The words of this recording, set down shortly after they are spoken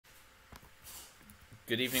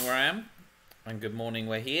Good evening where I am, and good morning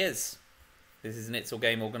where he is. This is an ITSL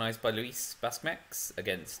game organised by Luis Basquemex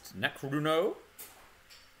against NacRuno,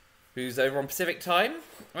 who's over on Pacific time.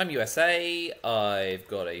 I'm USA. I've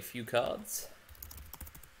got a few cards.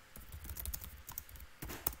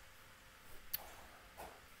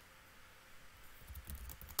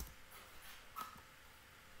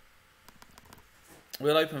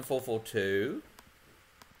 We'll open 442.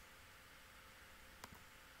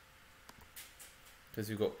 Because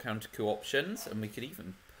we've got counter coup options, and we could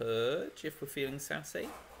even purge if we're feeling sassy.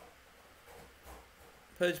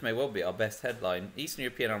 Purge may well be our best headline. Eastern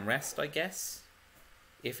European unrest, I guess,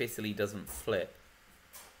 if Italy doesn't flip.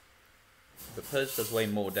 But purge does way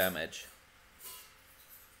more damage.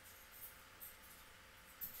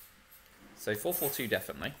 So 442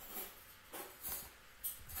 definitely.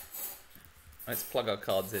 Let's plug our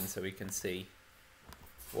cards in so we can see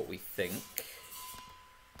what we think.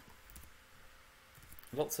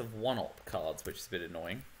 Lots of one-op cards, which is a bit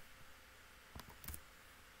annoying.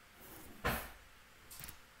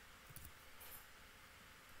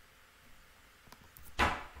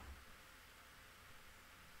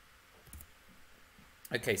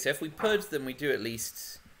 Okay, so if we purge them, we do at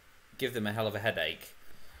least give them a hell of a headache.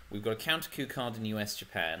 We've got a counter-coup card in US,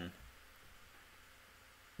 Japan.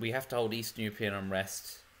 We have to hold Eastern European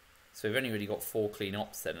unrest. So we've only really got 4 clean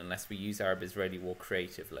ops then, unless we use Arab-Israeli war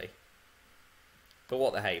creatively. But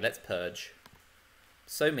what the hey, let's purge.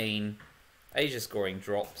 So mean. Asia scoring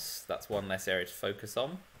drops. That's one less area to focus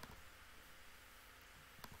on.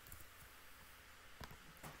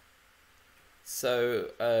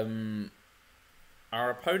 So, our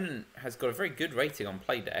opponent has got a very good rating on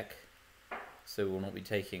play deck. So we'll not be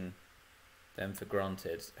taking them for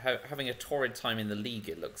granted. Having a torrid time in the league,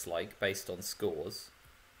 it looks like, based on scores.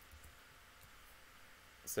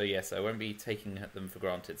 So yes, I won't be taking them for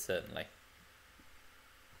granted, certainly.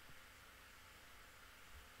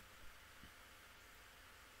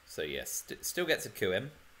 So yes, still gets a coup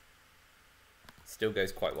in. Still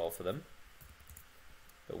goes quite well for them.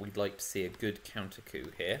 But we'd like to see a good counter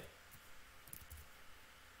coup here.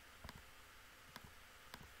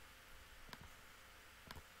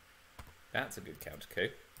 That's a good counter coup.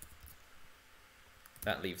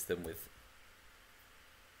 That leaves them with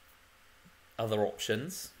other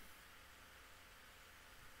options.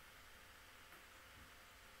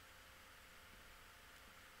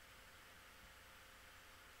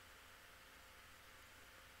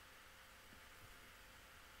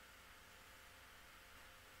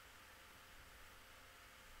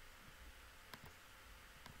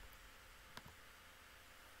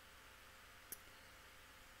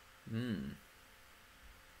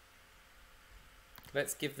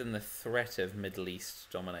 Let's give them the threat of Middle East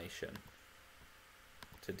domination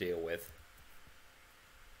to deal with.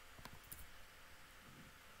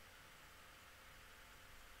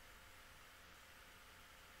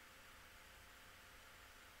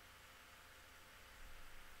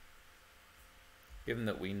 Given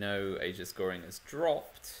that we know Asia scoring has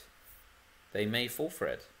dropped, they may fall for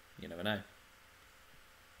it. You never know.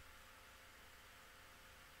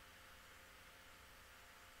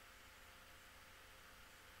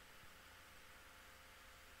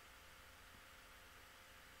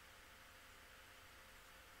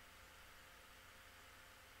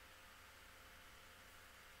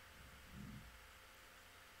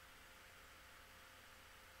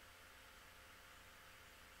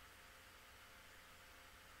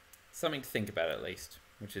 Something to think about at least,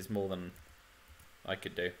 which is more than I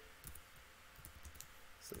could do.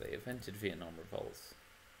 So they invented Vietnam revolts.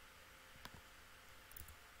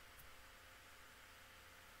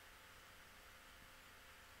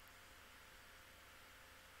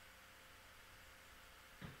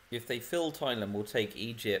 If they fill Thailand, we'll take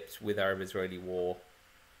Egypt with Arab-Israeli war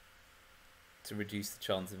to reduce the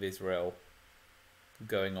chance of Israel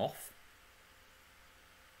going off.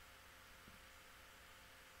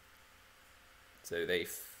 So they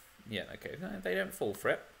don't fall for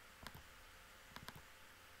it.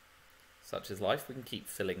 Such is life. We can keep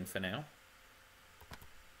filling for now.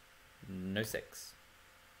 No 6.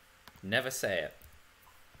 Never say it.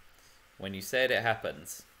 When you say it, it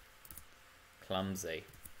happens. Clumsy.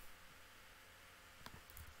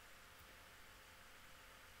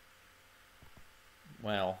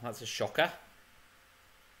 Well, that's a shocker.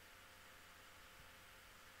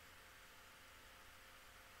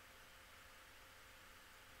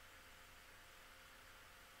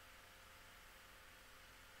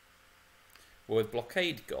 Well, with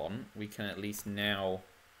blockade gone, we can at least now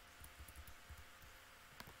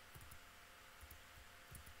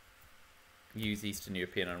use Eastern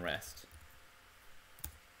European unrest.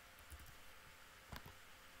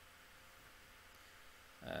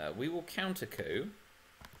 we will counter coup,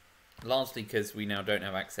 largely because we now don't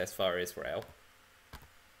have access via Israel.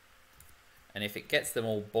 And if it gets them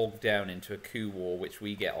all bogged down into a coup war, which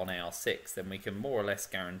we get on AR6, then we can more or less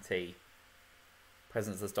guarantee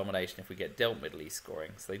presence-less domination if we get dealt Middle East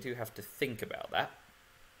scoring. So they do have to think about that.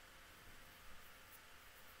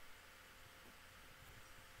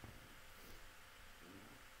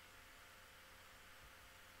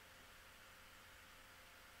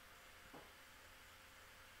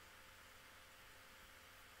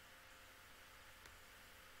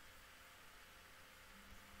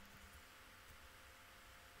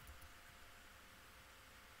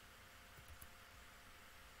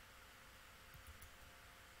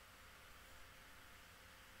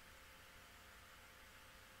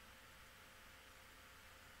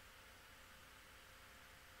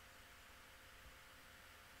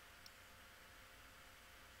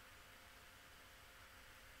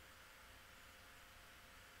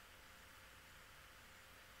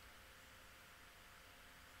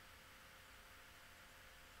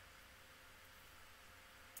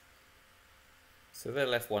 So they're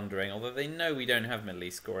left wondering, although they know we don't have Middle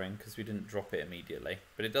East scoring because we didn't drop it immediately.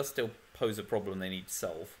 But it does still pose a problem they need to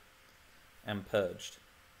solve. And purged.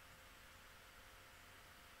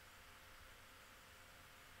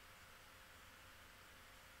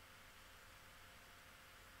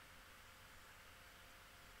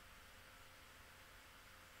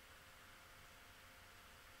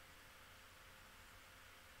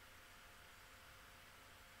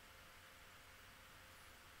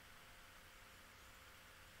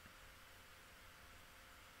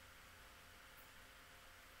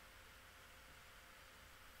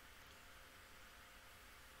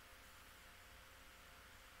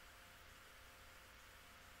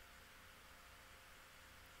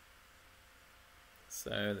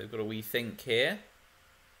 So they've got a wee think here.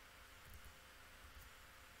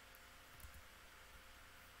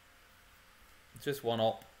 Just one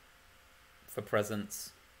op for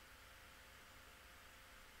presence.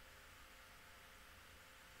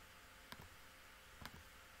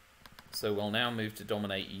 So we'll now move to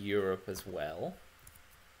dominate Europe as well.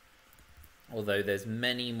 Although there's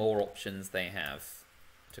many more options they have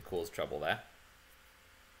to cause trouble there.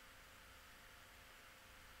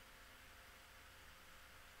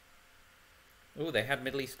 Oh, they had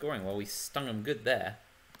Middle East scoring. Well, we stung them good there.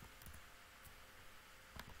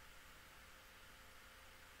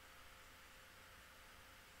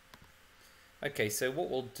 Okay, so what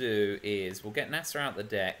we'll do is we'll get Nasser out the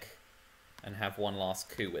deck and have one last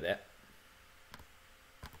coup with it.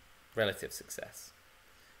 Relative success.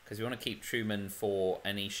 Because we want to keep Truman for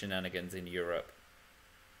any shenanigans in Europe.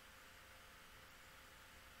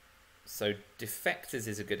 So defectors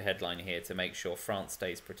is a good headline here to make sure France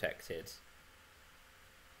stays protected.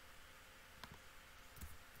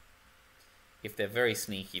 If they're very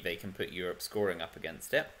sneaky, they can put Europe scoring up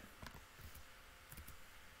against it.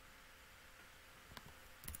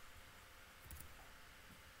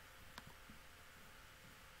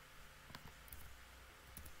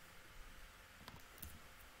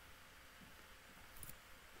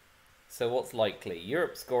 So what's likely?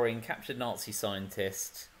 Europe scoring, captured Nazi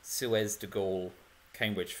scientist, Suez, de Gaulle,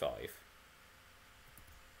 Cambridge 5.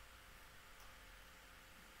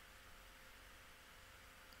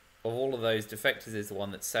 Of all of those, defectors is the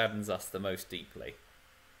one that saddens us the most deeply.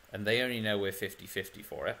 And they only know we're 50-50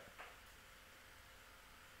 for it.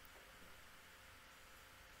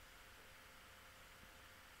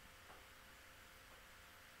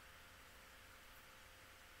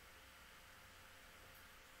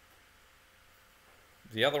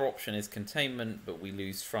 The other option is containment, but we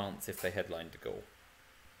lose France if they headline de Gaulle.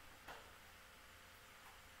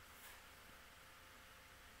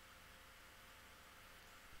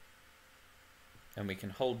 And we can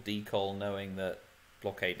hold decol knowing that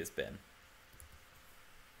blockade has been.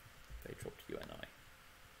 They dropped UNI.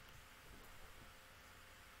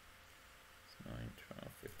 9,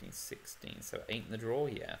 12, 15, 16. So 8 in the draw?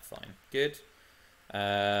 Yeah, fine. Good.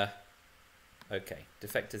 Okay,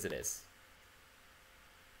 defectors it is.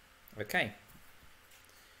 Okay.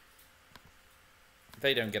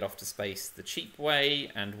 They don't get off to space the cheap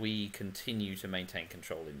way, and we continue to maintain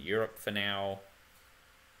control in Europe for now.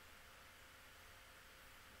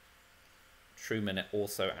 Truman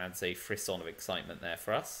also adds a frisson of excitement there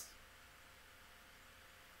for us.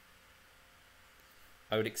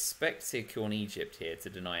 I would expect Sirkon Egypt here to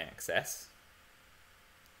deny access.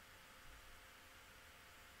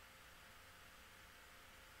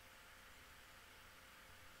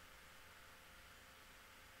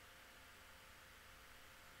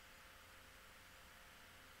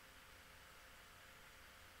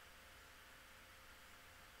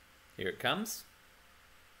 Here it comes.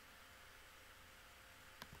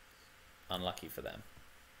 Unlucky for them.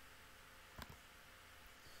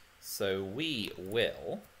 So we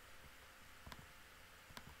will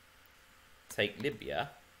take Libya.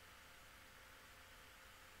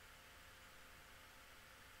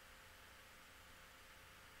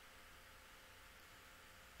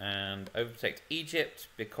 And overprotect Egypt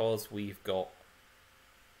because we've got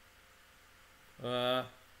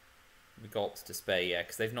to spare, yeah,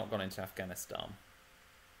 because they've not gone into Afghanistan.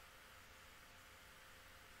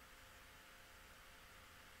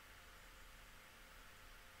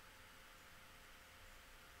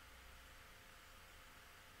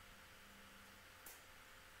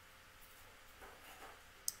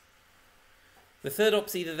 The third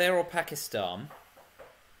op's either there or Pakistan.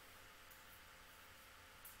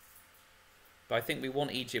 But I think we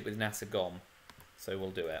want Egypt with Nasser gone, so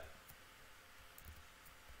we'll do it.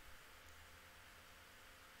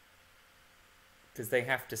 Because they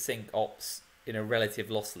have to sink ops in a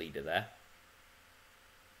relative loss leader there.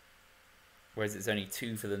 Whereas it's only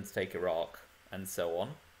 2 for them to take Iraq, and so on.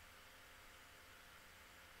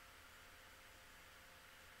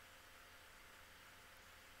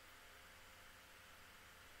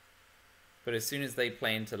 But as soon as they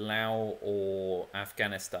play into Laos or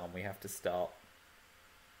Afghanistan, we have to start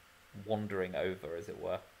wandering over, as it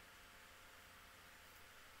were.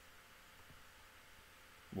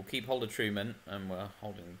 We'll keep hold of Truman, and we're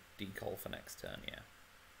holding Decol for next turn, yeah.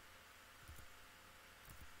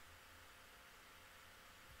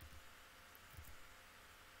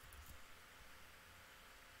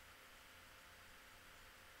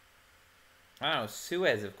 Oh,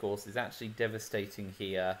 Suez, of course, is actually devastating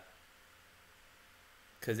here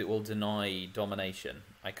because it will deny domination.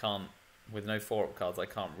 I can't, with no 4-up cards, I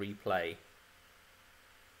can't replay.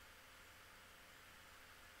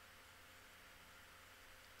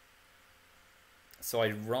 So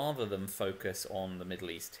I'd rather them focus on the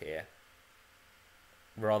Middle East here,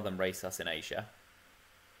 rather than race us in Asia.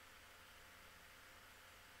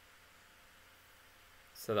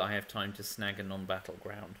 So that I have time to snag a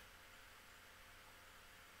non-battleground.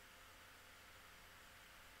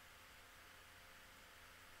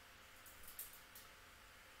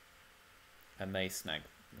 And they snag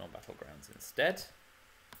non-battlegrounds instead.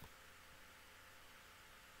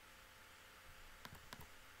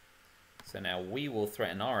 So now we will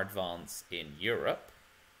threaten our advance in Europe.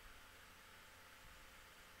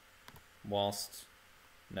 Whilst,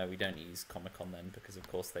 no, we don't use Comic-Con then, because of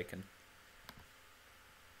course they can.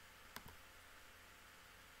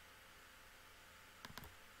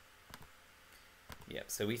 Yep,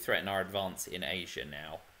 so we threaten our advance in Asia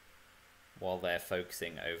now, while they're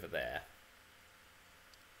focusing over there.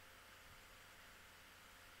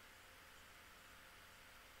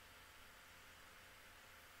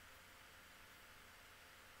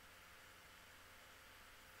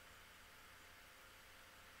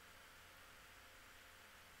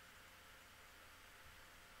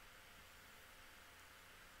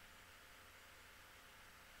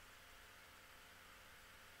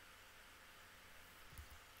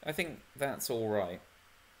 I think that's all right.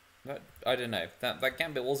 But I don't know. That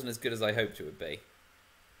gambit wasn't as good as I hoped it would be.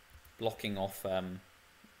 Blocking off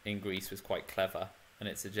in Greece was quite clever, and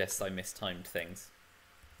it suggests I mistimed things.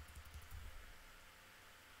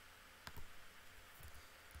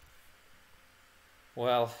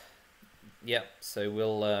 Well, yep. So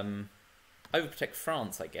we'll overprotect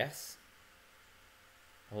France, I guess.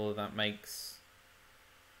 Although that makes,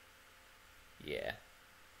 yeah.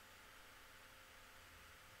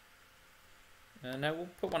 No, we'll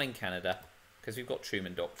put one in Canada, because we've got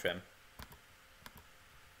Truman Doctrine.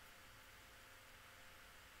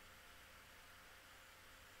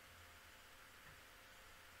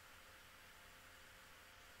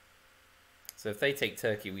 So if they take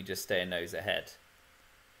Turkey, we just stay a nose ahead.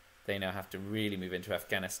 They now have to really move into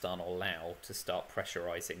Afghanistan or Laos to start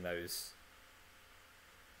pressurizing those.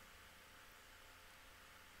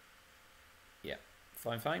 Yeah,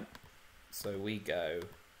 fine, fine. So we go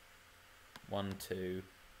 1, 2,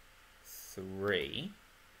 3,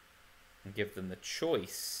 and give them the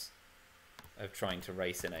choice of trying to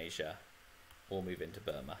race in Asia or move into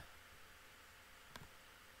Burma.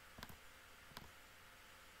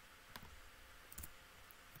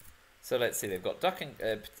 So let's see, they've got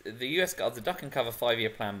the US Guards, a duck and cover 5-year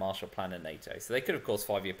plan, Marshall Plan, and NATO. So they could, of course,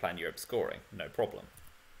 5-year plan Europe scoring, no problem.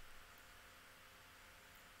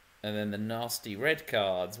 And then the nasty red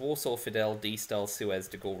cards, Warsaw, Fidel, D-Style, Suez,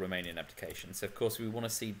 de Gaulle, Romanian abdication. So of course we want to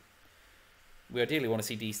see, we ideally want to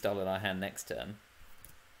see D-Style in our hand next turn.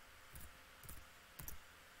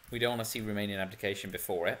 We don't want to see Romanian abdication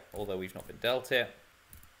before it, although we've not been dealt it.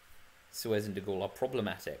 Suez and de Gaulle are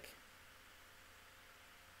problematic.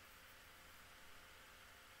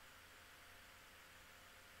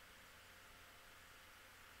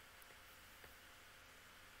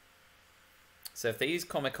 So if they use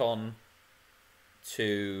Comic-Con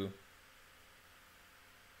to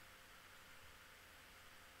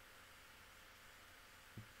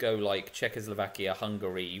go like Czechoslovakia,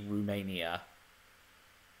 Hungary, Romania,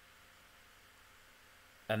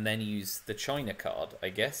 and then use the China card, I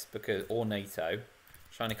guess, because or NATO,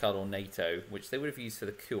 China card or NATO, which they would have used for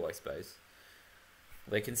the coup, I suppose.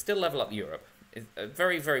 They can still level up Europe. It's a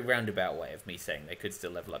very, very roundabout way of me saying they could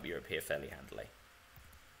still level up Europe here fairly handily.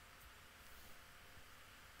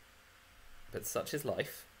 But such is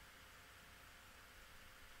life.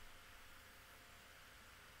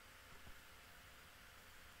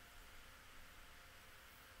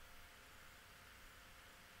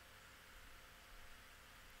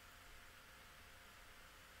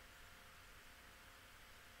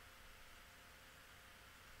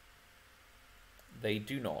 They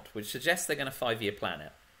do not, which suggests they're going to 5-year plan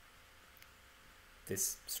it.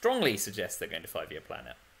 This strongly suggests they're going to 5-year plan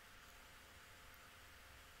it.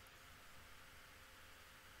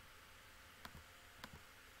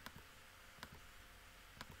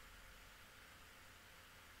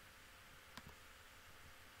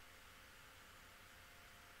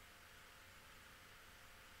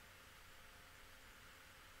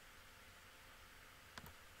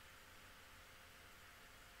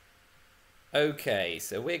 Okay,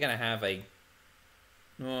 so we're going to have a...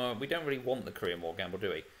 we don't really want the Korean War gamble, do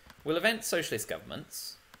we? We'll event socialist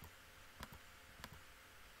governments.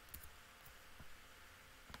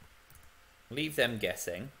 Leave them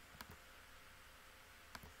guessing.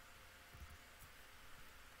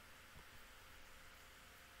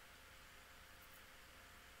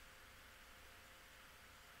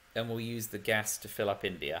 Then we'll use the gas to fill up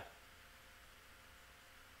India.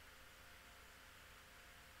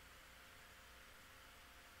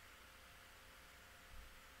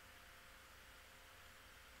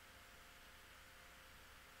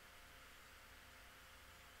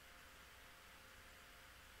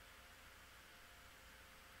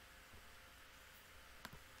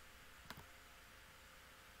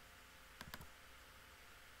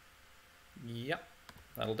 Yep,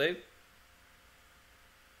 that'll do.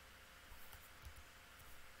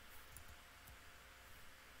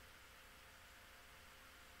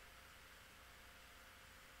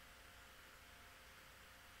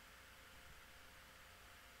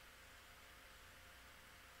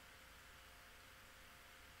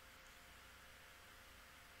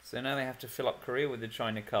 So now they have to fill up Korea with the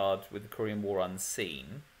China card with the Korean War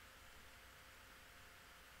unseen.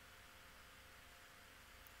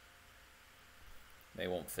 They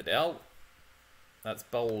want Fidel. That's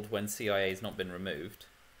bold when CIA's not been removed.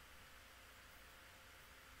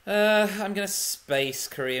 I'm going to space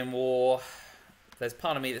Korean War. There's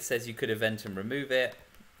part of me that says you could event and remove it.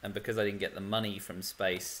 And because I didn't get the money from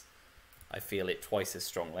space, I feel it twice as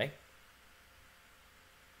strongly.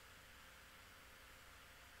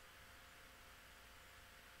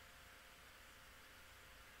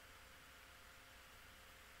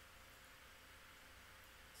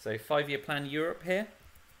 So 5-year plan Europe here.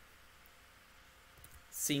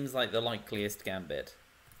 Seems like the likeliest gambit.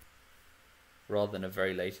 Rather than a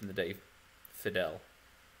very late in the day Fidel.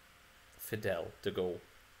 Fidel de Gaulle.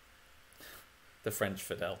 The French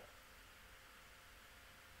Fidel.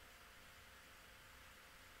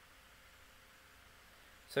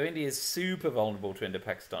 So India is super vulnerable to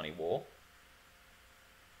Indo-Pakistani war.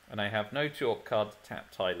 And I have no chalk card to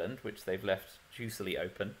tap Thailand, which they've left juicily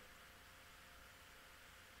open.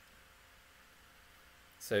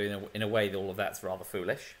 So in a way, all of that's rather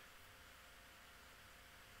foolish.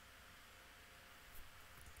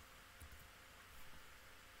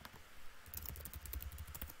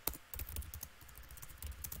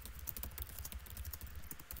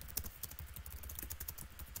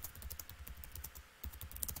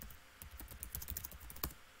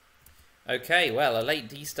 Okay, well, a late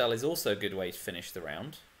D-style is also a good way to finish the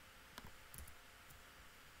round.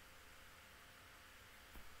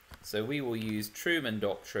 So we will use Truman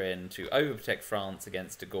Doctrine to overprotect France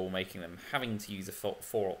against de Gaulle, making them having to use a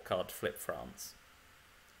 4-op card to flip France.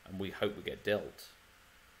 And we hope we get dealt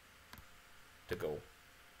de Gaulle.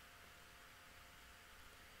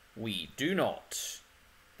 We do not.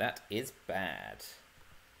 That is bad.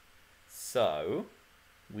 So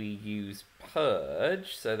we use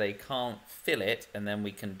Purge so they can't fill it, and then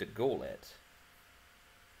we can de Gaulle it.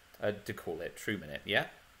 Truman it, yeah?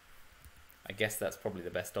 I guess that's probably the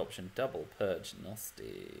best option. Double Purge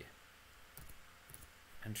nasty.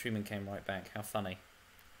 And Truman came right back. How funny.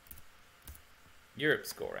 Europe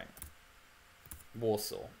scoring.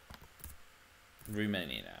 Warsaw.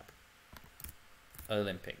 Romania now.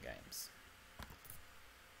 Olympic Games.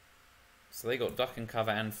 So they got duck and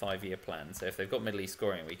cover and 5-year plan. So if they've got Middle East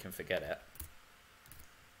scoring, we can forget it.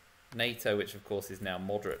 NATO, which of course is now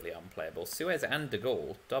moderately unplayable. Suez and de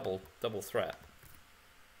Gaulle, double threat.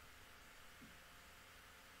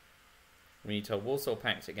 We need to Warsaw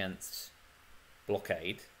Pact against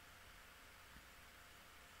blockade.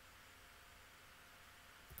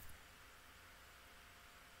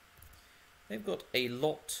 They've got a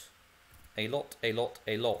lot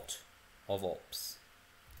of ops.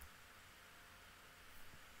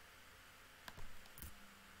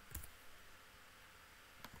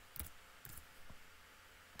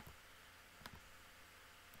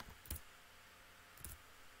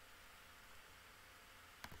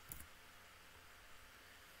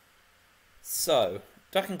 So,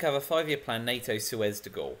 duck and cover, 5-year plan, NATO, Suez,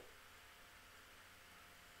 de Gaulle.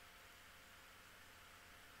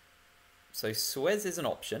 So Suez is an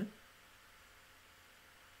option.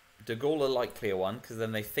 De Gaulle a likelier one, because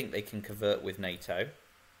then they think they can convert with NATO.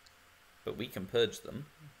 But we can purge them.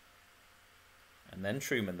 And then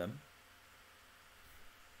Truman them.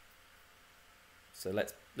 So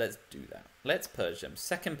let's do that. Let's purge them.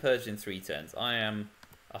 Second purge in 3 turns. I am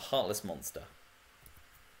a heartless monster.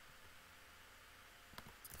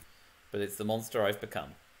 But it's the monster I've become.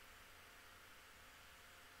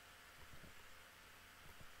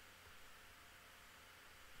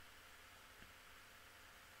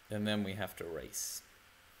 And then we have to race.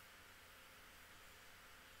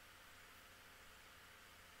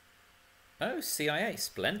 Oh, CIA,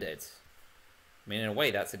 splendid. I mean, in a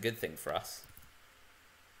way, that's a good thing for us.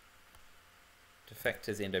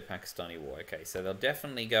 Defectors, Indo-Pakistani War. Okay, so they're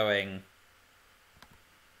definitely going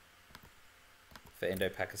for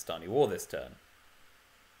Indo-Pakistani War this turn.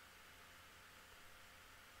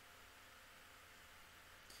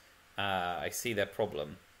 I see their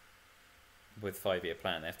problem with 5-year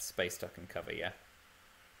plan. They have to space duck and cover, yeah.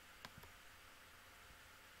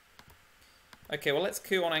 Okay, well, let's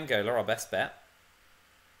coup on Angola, our best bet.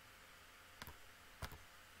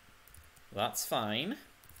 That's fine.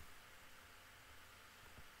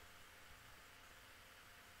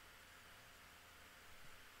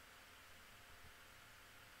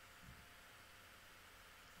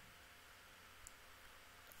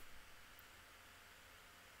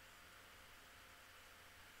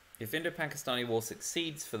 If Indo-Pakistani War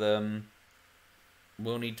succeeds for them,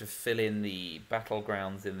 we'll need to fill in the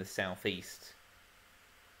battlegrounds in the southeast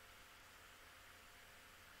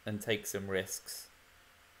and take some risks.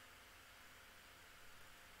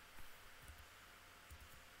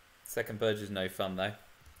 Second purge is no fun though.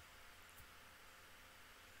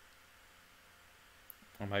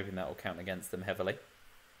 I'm hoping that will count against them heavily.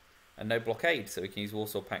 And no blockade, so we can use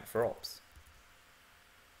Warsaw Pact for ops.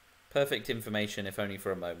 Perfect information, if only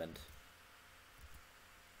for a moment.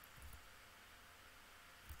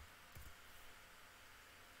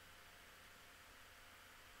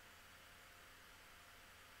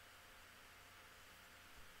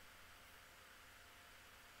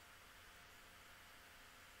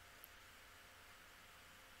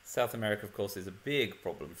 South America, of course, is a big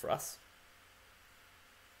problem for us.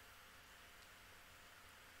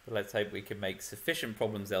 But let's hope we can make sufficient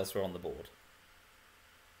problems elsewhere on the board.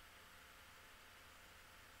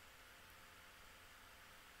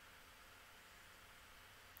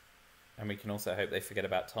 And we can also hope they forget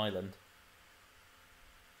about Thailand.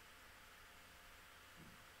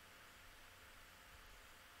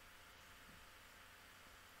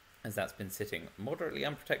 As that's been sitting moderately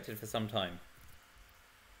unprotected for some time.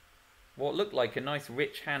 What looked like a nice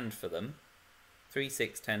rich hand for them. 3,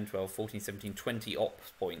 6, 10, 12, 14, 17, 20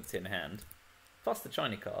 ops points in hand. Plus the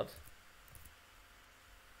China card.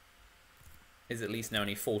 Is at least now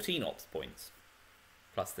only 14 ops points.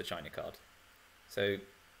 Plus the China card. So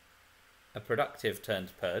a productive turn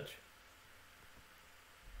to purge.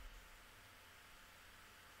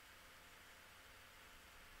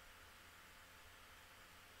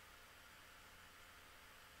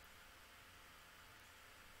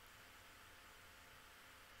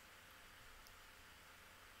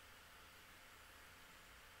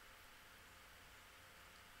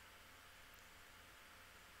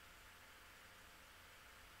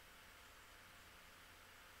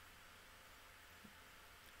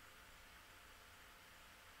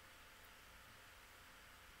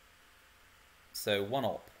 So 1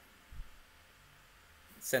 op.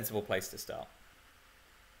 Sensible place to start.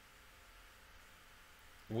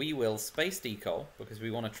 We will space decol because we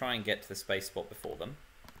want to try and get to the space spot before them.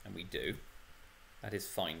 And we do. That is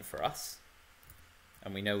fine for us.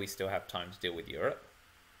 And we know we still have time to deal with Europe.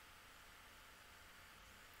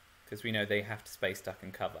 Because we know they have to space duck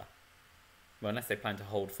and cover. Well, unless they plan to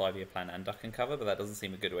hold 5-year plan and duck and cover, but that doesn't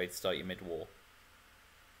seem a good way to start your mid-war.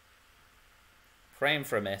 Praying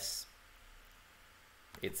for a miss.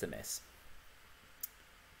 It's a miss.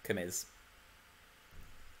 Commiss.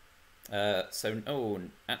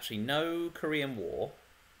 Actually, no Korean War.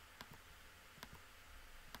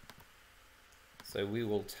 So we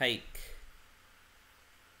will take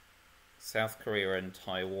South Korea and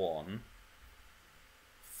Taiwan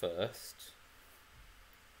first.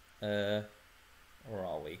 Or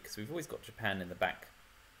are we? Because we've always got Japan in the back.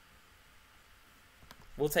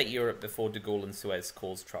 We'll take Europe before De Gaulle and Suez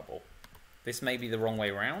cause trouble. This may be the wrong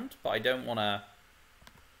way round, but I don't want to...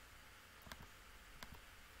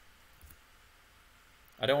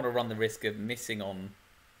 I don't want to run the risk of missing on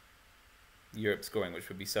Europe scoring, which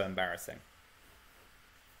would be so embarrassing.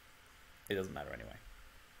 It doesn't matter anyway.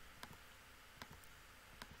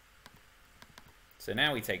 So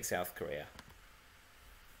now we take South Korea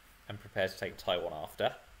and prepare to take Taiwan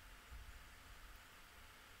after.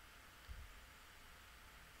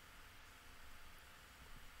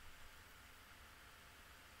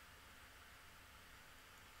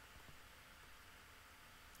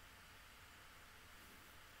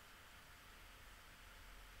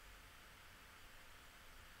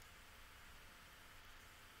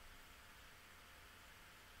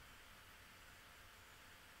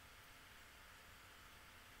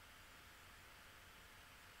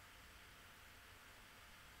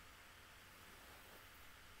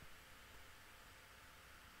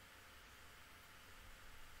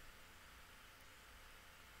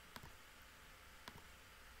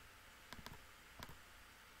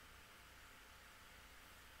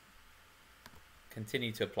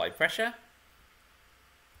 Continue to apply pressure.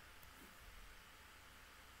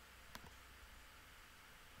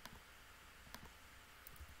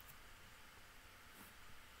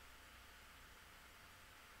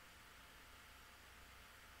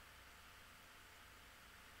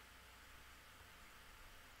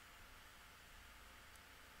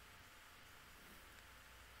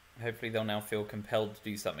 Hopefully they'll now feel compelled to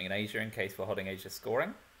do something in Asia in case we're holding Asia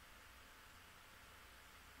scoring.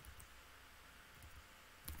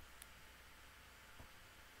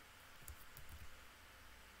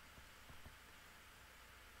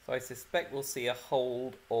 So I suspect we'll see a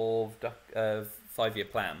hold of 5-year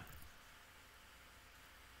plan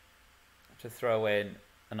to throw in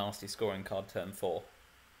a nasty scoring card turn 4.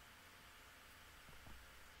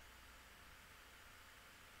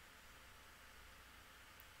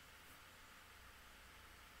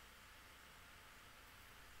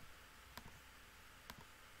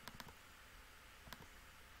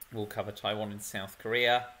 We'll cover Taiwan and South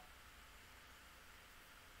Korea.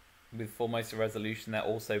 With Formosa Resolution, that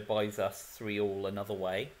also buys us 3-all another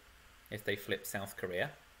way if they flip South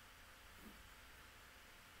Korea.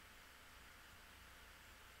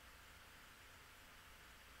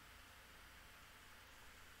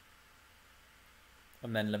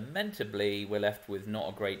 And then lamentably, we're left with not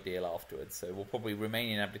a great deal afterwards. So we'll probably remain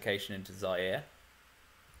in application into Zaire.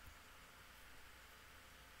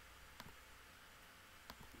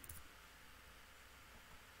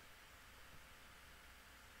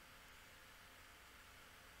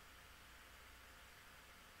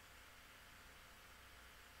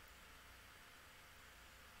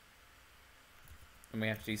 And we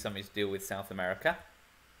have to do something to deal with South America.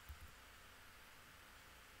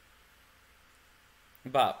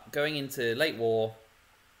 But going into late war,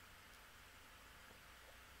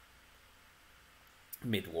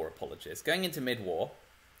 mid-war, apologies. Going into mid-war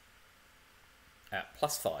at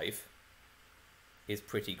 +5 is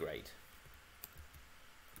pretty great.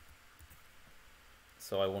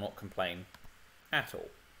 So I will not complain at all.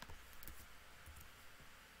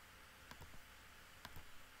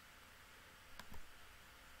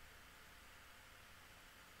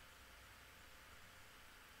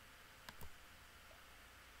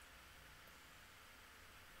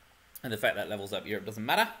 And the fact that levels up Europe doesn't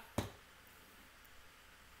matter.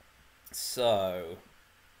 So,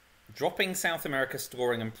 dropping South America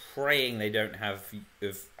scoring and praying they don't have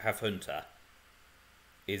junta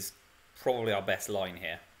is probably our best line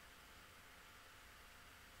here.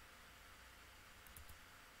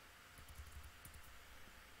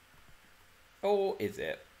 Or is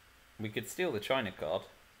it? We could steal the China card.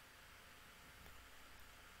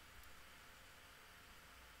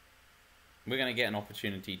 We're going to get an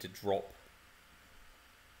opportunity to drop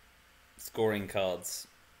scoring cards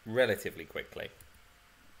relatively quickly.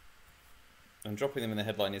 And dropping them in the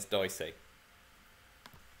headline is dicey.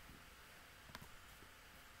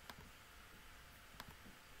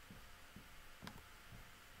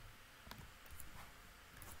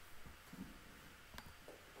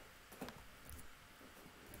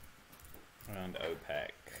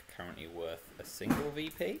 currently worth a single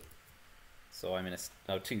VP. So I'm in a...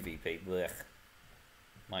 Oh, 2 VP. Blech.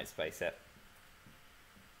 Might space it.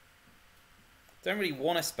 Don't really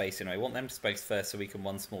want to space I want them to space first so we can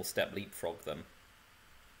one small step leapfrog them.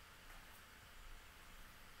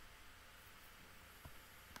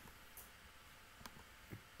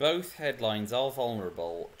 Both headlines are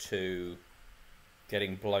vulnerable to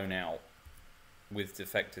getting blown out with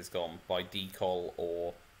defectors gone by decol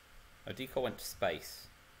or... Oh, decol went to space.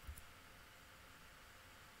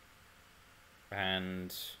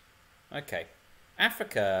 And... Okay.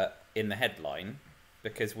 Africa in the headline,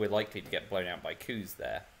 because we're likely to get blown out by coups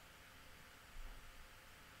there.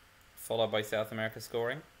 Followed by South America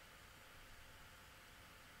scoring.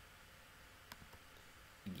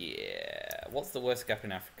 Yeah. What's the worst gap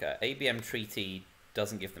in Africa? ABM treaty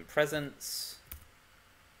doesn't give them presents.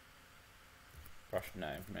 Russia, no.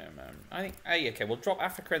 I think, okay, we'll drop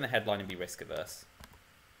Africa in the headline and be risk averse.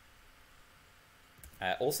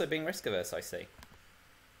 Also being risk averse, I see.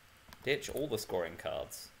 Ditch all the scoring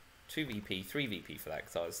cards. 2 VP, 3 VP for that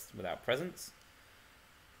because I was without presents.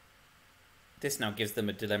 This now gives them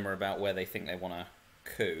a dilemma about where they think they want to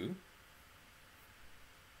coup.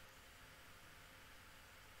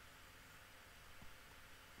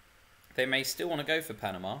 They may still want to go for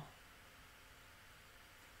Panama.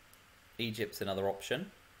 Egypt's another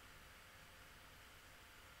option.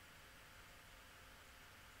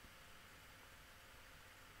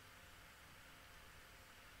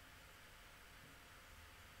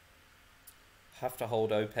 Have to hold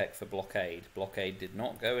OPEC for blockade. Blockade did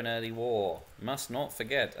not go in early war. Must not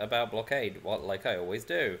forget about blockade, like I always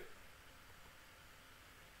do.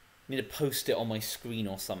 Need to post it on my screen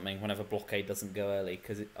or something whenever blockade doesn't go early,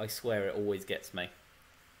 because I swear it always gets me.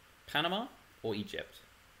 Panama or Egypt?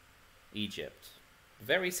 Egypt.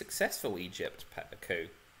 Very successful Egypt coup.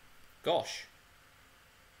 Gosh.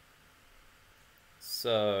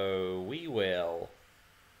 So we will...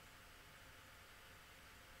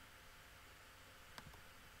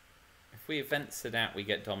 If we event Sadat, we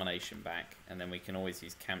get domination back, and then we can always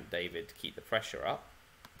use Camp David to keep the pressure up.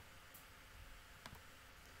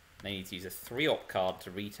 They need to use a 3-op card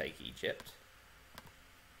to retake Egypt.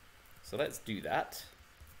 So let's do that.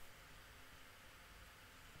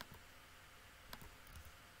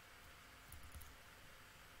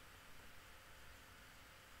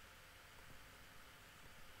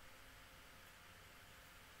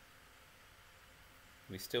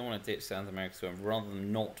 We still want to ditch South America so rather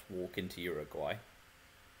than not walk into Uruguay.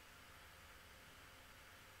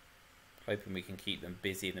 Hoping we can keep them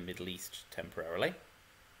busy in the Middle East temporarily.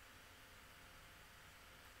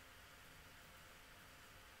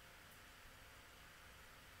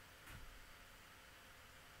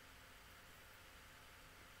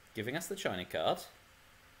 Giving us the China card.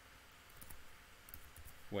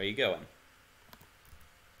 Where are you going?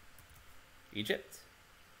 Egypt?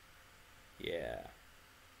 Yeah.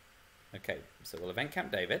 Okay, so we'll event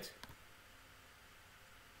Camp David.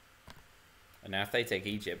 And now if they take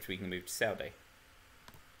Egypt, we can move to Saudi.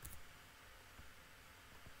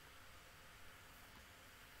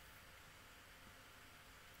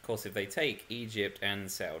 Of course, if they take Egypt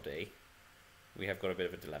and Saudi, we have got a bit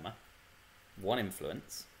of a dilemma. 1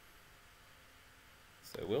 influence.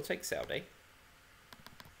 So we'll take Saudi,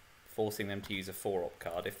 forcing them to use a 4-op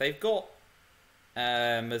card. If they've got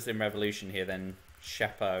Muslim Revolution here, then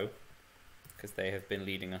chapeau, because they have been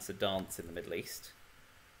leading us a dance in the Middle East.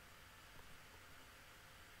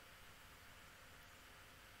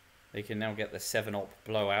 They can now get the 7-op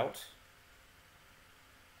blowout,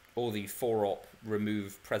 or the 4-op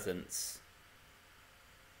remove presence.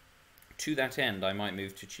 To that end, I might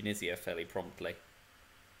move to Tunisia fairly promptly.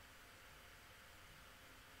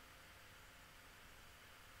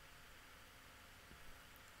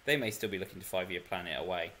 They may still be looking to 5-year plan it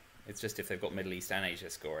away. It's just if they've got Middle East and Asia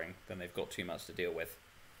scoring, then they've got too much to deal with.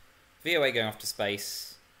 VOA going off to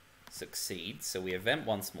space succeeds, so we event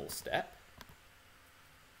 1 small step.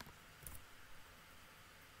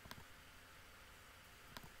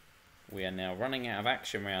 We are now running out of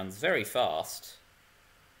action rounds very fast.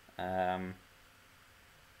 And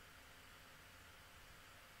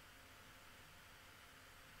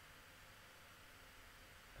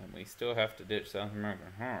we still have to ditch South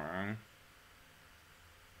America.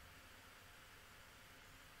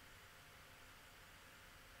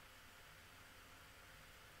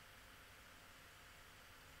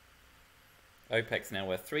 OPEC's now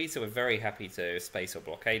worth 3, so we're very happy to space or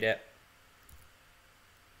blockade it.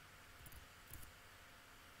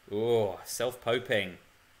 Ooh, self-poping.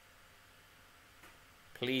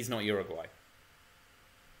 Please not Uruguay.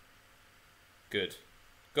 Good.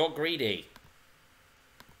 Got greedy.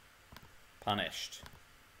 Punished.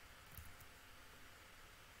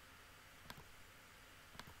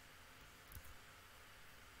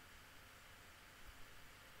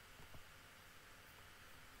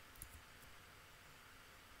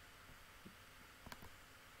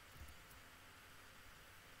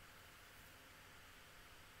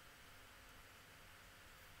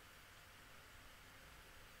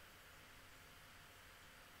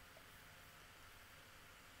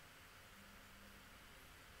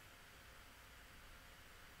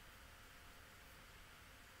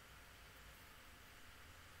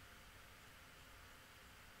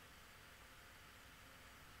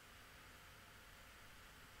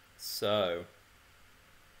 So,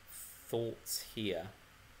 thoughts here.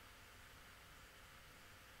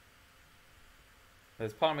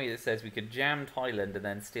 There's part of me that says we could jam Thailand and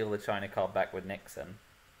then steal the China card back with Nixon.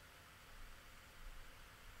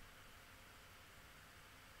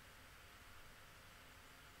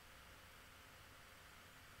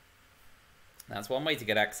 That's one way to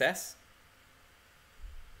get access.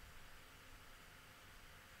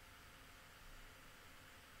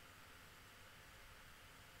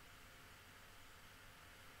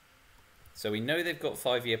 So we know they've got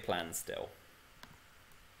 5-year plans still.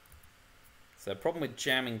 So the problem with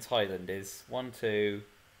jamming Thailand is 1, 2,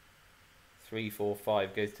 3, 4,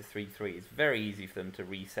 5 goes to 3, 3. It's very easy for them to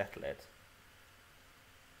resettle it.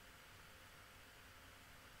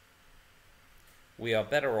 We are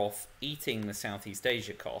better off eating the Southeast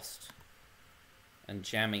Asia cost and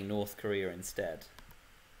jamming North Korea instead.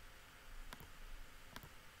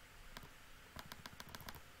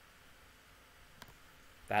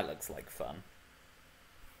 That looks like fun.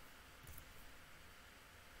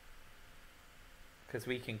 Because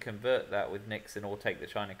we can convert that with Nixon or take the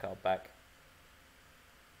China card back.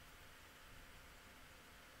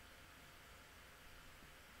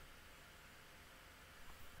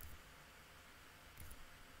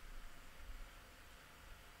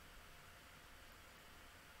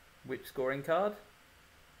 Which scoring card?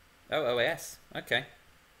 Oh, OAS. Okay.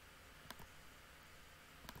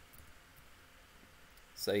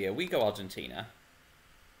 So yeah, we go Argentina.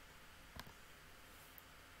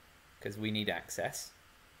 Because we need access.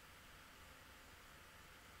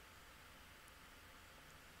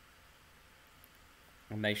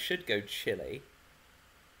 And they should go Chile.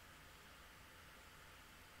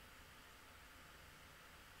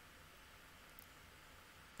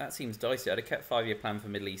 That seems dicey. I'd have kept 5-year plan for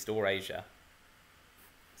Middle East or Asia.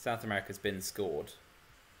 South America's been scored.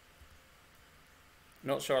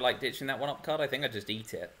 Not sure I like ditching that 1-up card. I think I just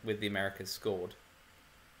eat it with the Americas scored.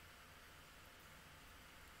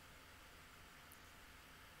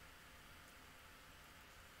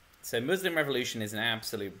 So Muslim Revolution is an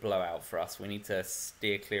absolute blowout for us. We need to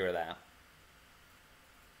steer clear of that.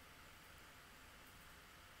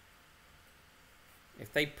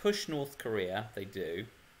 If they push North Korea, they do.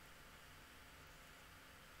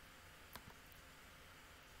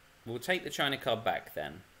 We'll take the China card back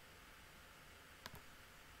then.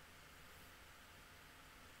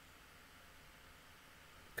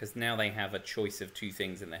 Because now they have a choice of 2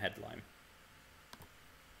 things in the headline.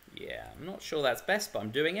 Yeah, I'm not sure that's best, but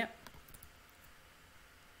I'm doing it.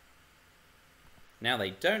 Now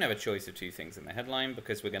they don't have a choice of 2 things in the headline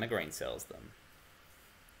because we're going to grain sales them.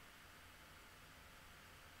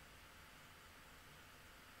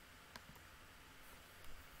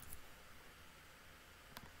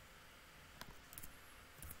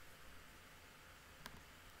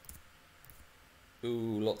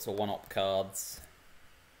 Ooh, lots of 1-up cards.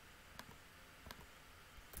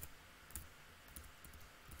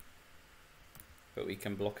 But we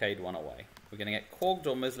can blockade 1 away. We're going to get Quogged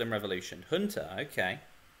or Muslim Revolution. Hunter, okay.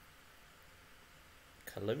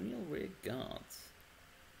 Colonial Rear Guards.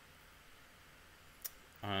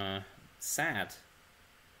 Sad.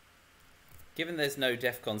 Given there's no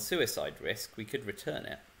DEFCON suicide risk, we could return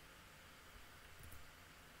it.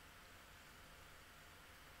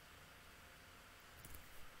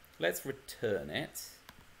 Let's return it.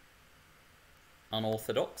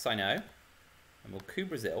 Unorthodox, I know. And we'll coup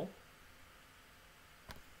Brazil.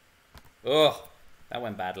 Ugh, that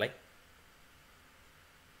went badly.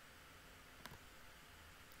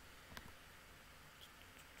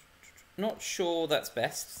 Not sure that's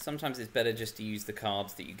best. Sometimes it's better just to use the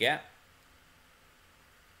cards that you get.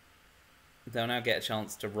 They'll now get a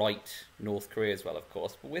chance to write North Korea as well, of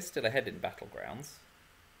course, but we're still ahead in Battlegrounds.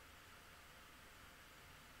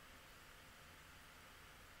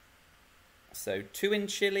 So 2 in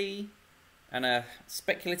Chile and a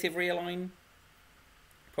speculative realign.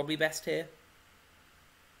 Probably best here.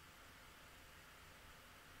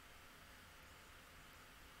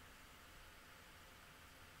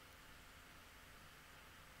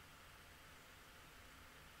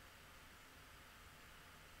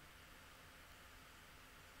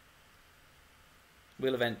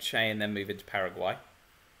 We'll event Che and then move into Paraguay.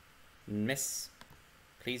 Miss.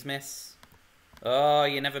 Please miss. Oh,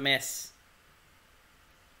 you never miss.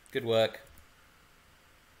 Good work.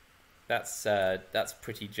 That's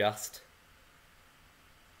pretty just.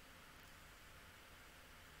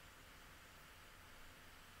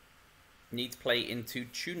 Need to play into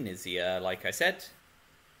Tunisia, like I said.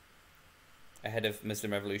 Ahead of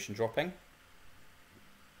Muslim Revolution dropping.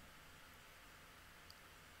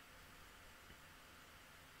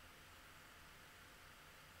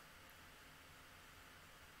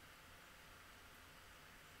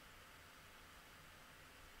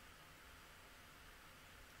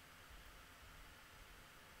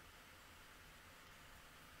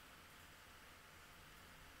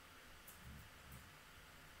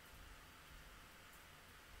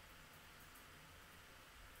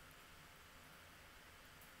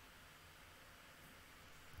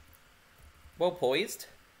 Well poised.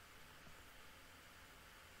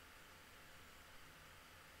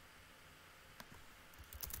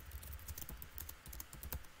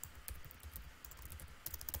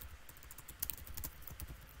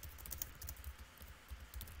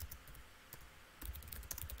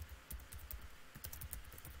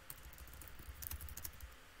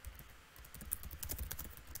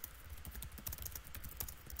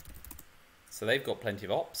 So they've got plenty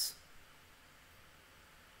of ops.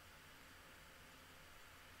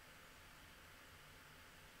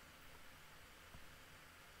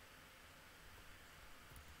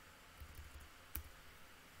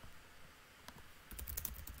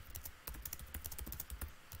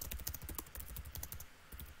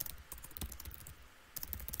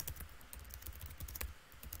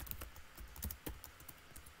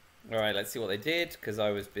 Alright, let's see what they did, because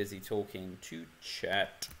I was busy talking to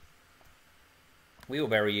chat.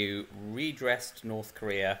 Wheelbarrow redressed North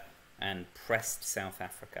Korea and pressed South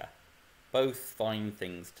Africa. Both fine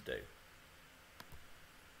things to do.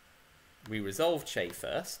 We resolved Che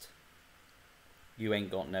first. You ain't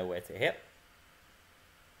got nowhere to hit.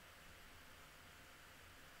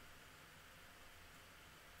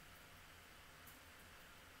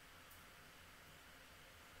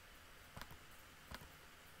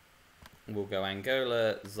 We'll go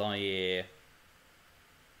Angola, Zaire.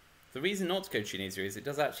 The reason not to go Tunisia is it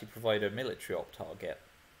does actually provide a military op target,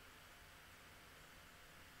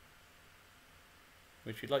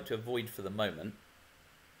 which we'd like to avoid for the moment.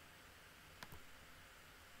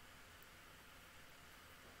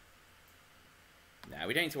 Now,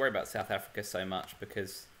 we don't need to worry about South Africa so much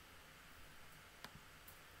because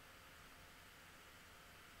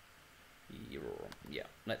yeah,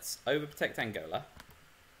 let's overprotect Angola.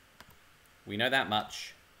 We know that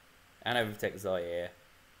much. And overprotect Zaire.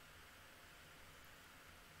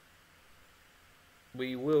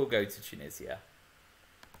 We will go to Tunisia.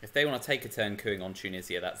 If they want to take a turn cooing on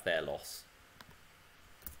Tunisia, that's their loss.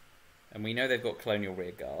 And we know they've got colonial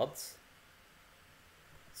rear guards.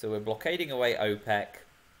 So we're blockading away OPEC,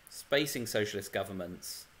 spacing socialist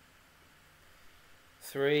governments.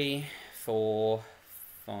 3, 4,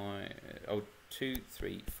 5... Oh, 2,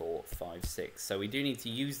 3, 4, 5, 6. So we do need to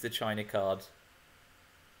use the China card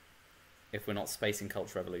if we're not spacing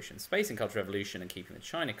Cultural Revolution. Spacing Cultural Revolution and keeping the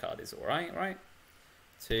China card is alright, right?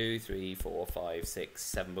 2, 3, 4, 5, 6,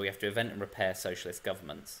 7. But we have to event and repair socialist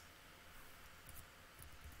governments.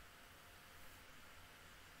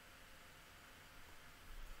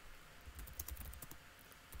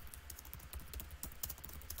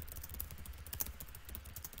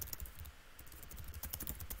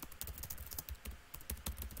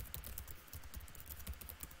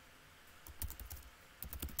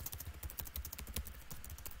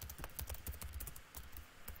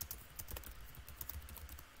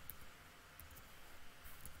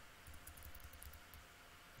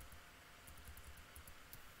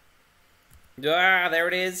 Ah, there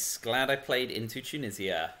it is. Glad I played into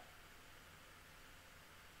Tunisia.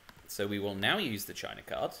 So we will now use the China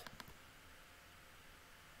card.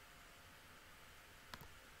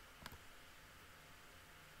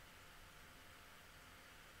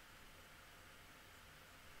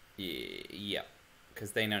 Yeah,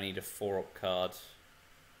 because they now need a 4-op card.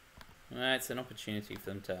 It's an opportunity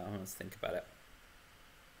for them to... let's think about it.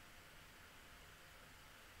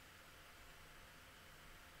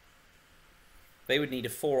 They would need a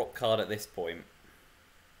 4-op card at this point.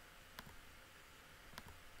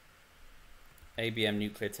 ABM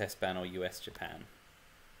nuclear test ban or US Japan.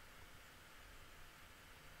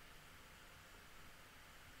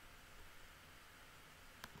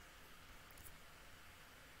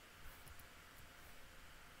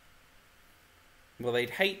 Well, they'd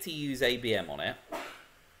hate to use ABM on it.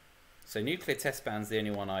 So nuclear test ban's the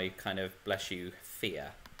only one I kind of, bless you,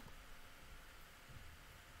 fear.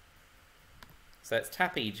 So let's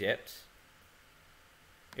tap Egypt.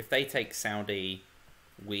 If they take Saudi,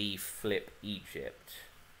 we flip Egypt.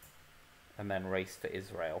 And then race for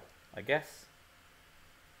Israel, I guess.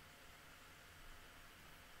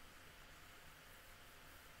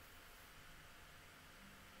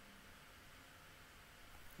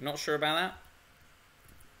 Not sure about that.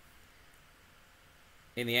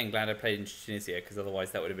 In the end, glad I played in Tunisia, because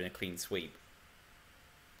otherwise that would have been a clean sweep.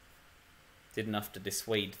 Did enough to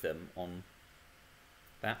dissuade them on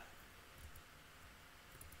that.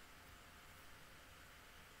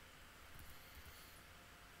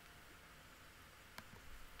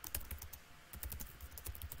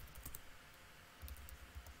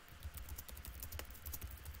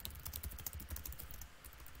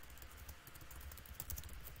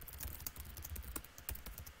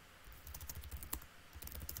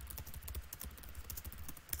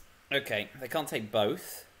 Okay, they can't take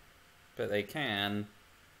both, but they can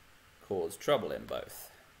cause trouble in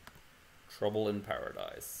both. Trouble in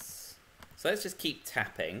paradise. So let's just keep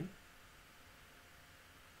tapping.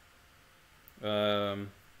 Yeah.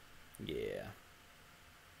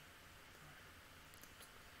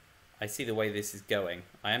 I see the way this is going.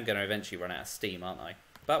 I am going to eventually run out of steam, aren't I?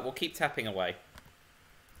 But we'll keep tapping away.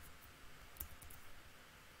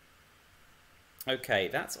 Okay,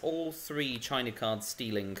 that's all 3 China card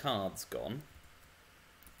stealing cards gone.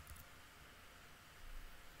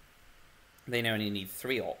 They now only need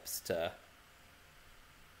 3 ops to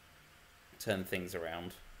turn things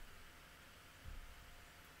around.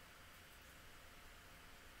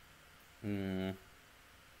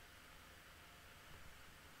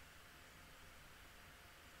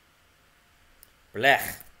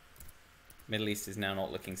 Blech. Middle East is now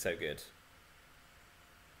not looking so good.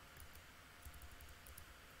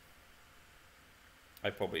 I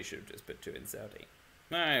probably should have just put 2 in Saudi.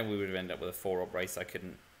 No, we would have ended up with a 4-op race I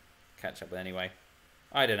couldn't catch up with anyway.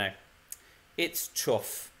 I don't know. It's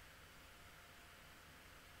tough.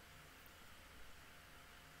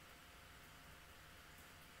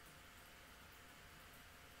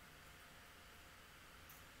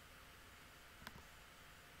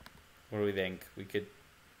 What do we think? We could...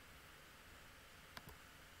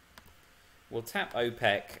 We'll tap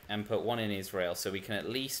OPEC and put 1 in Israel, so we can at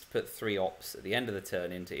least put 3 ops at the end of the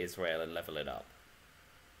turn into Israel and level it up.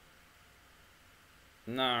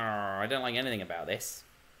 No, I don't like anything about this.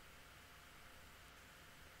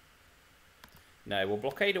 No, we'll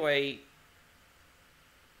blockade away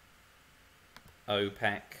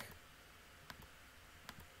OPEC.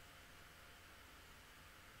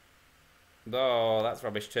 Oh, that's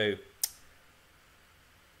rubbish too.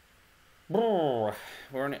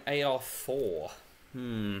 We're on AR4.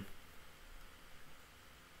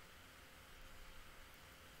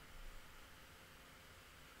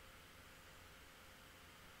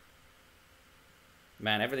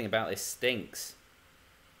 Man, everything about this stinks.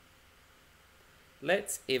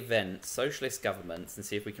 Let's event socialist governments and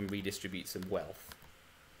see if we can redistribute some wealth.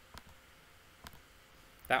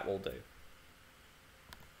 That will do.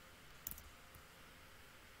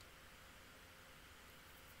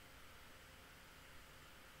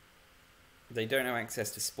 They don't have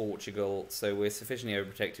access to Portugal, so we're sufficiently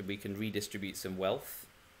overprotected we can redistribute some wealth.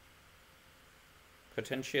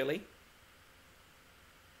 Potentially.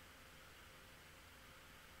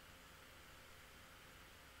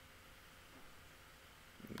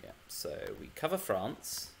 Yeah, so we cover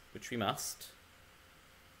France, which we must.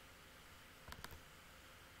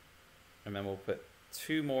 And then we'll put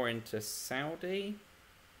 2 more into Saudi.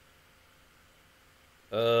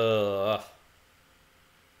 Ugh.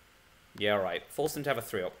 Yeah, right. Force them to have a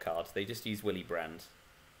 3-op card. They just use Willy Brandt.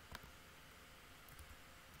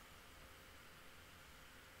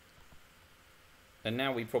 And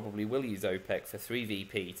now we probably will use OPEC for 3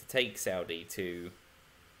 VP to take Saudi to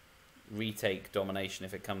retake domination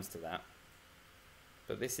if it comes to that.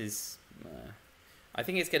 But this is... I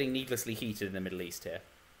think it's getting needlessly heated in the Middle East here.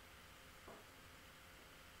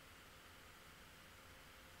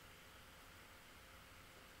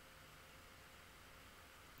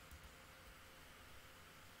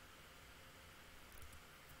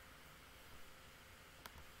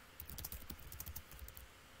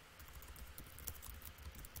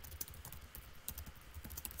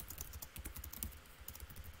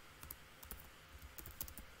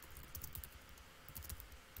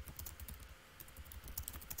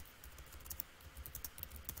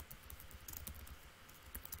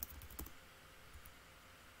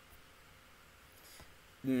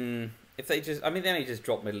 If they just... I mean, they may just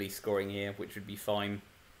drop Middle East scoring here, which would be fine.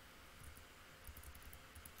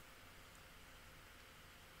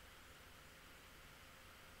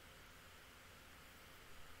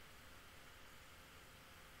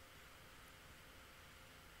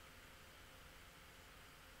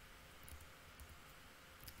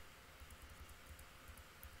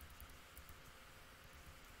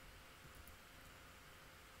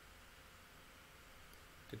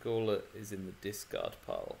 Gaulle is in the discard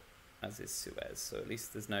pile, as is Suez. So at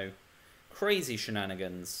least there's no crazy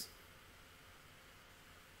shenanigans.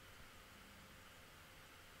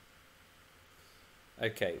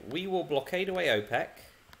 Okay, we will blockade away OPEC,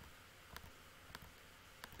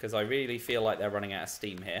 because I really feel like they're running out of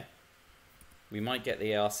steam here. We might get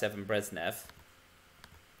the AR-7 Brezhnev.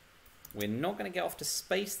 We're not going to get off to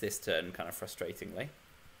space this turn, kind of frustratingly.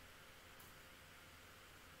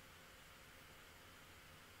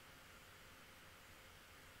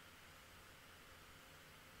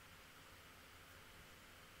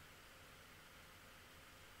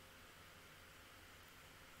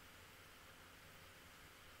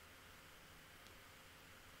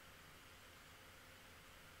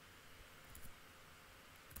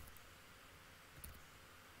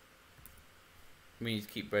 We need to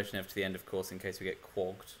keep Brezhnev to the end, of course, in case we get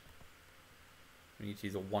quagged. We need to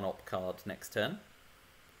use a 1-op card next turn.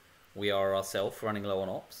 We are ourselves running low on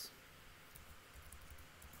ops.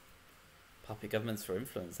 Puppet governments for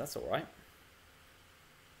influence, that's alright.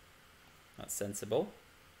 That's sensible.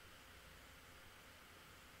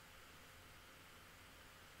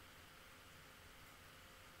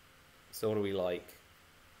 So what do we like?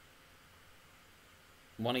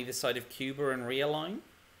 One either side of Cuba and realign?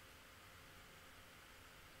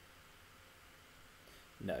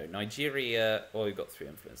 No, Nigeria... Oh, we've got 3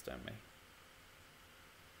 influence, don't we?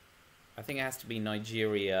 I think it has to be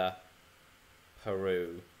Nigeria,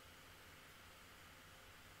 Peru.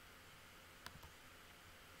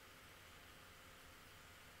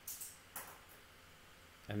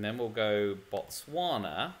 And then we'll go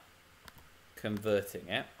Botswana, converting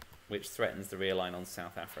it, which threatens the realign on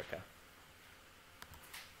South Africa.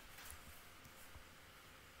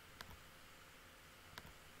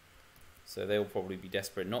 So they'll probably be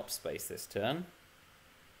desperate not to space this turn,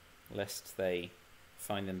 lest they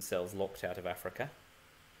find themselves locked out of Africa.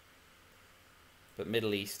 But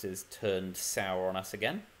Middle East has turned sour on us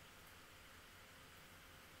again.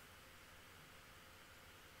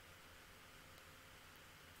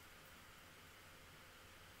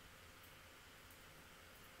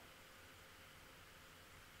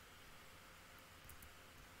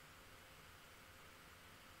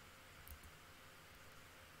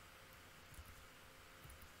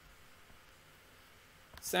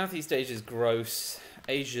 Southeast Asia's gross.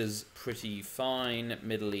 Asia's pretty fine.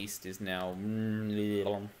 Middle East is now...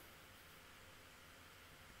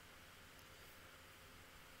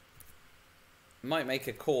 Might make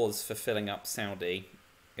a cause for filling up Saudi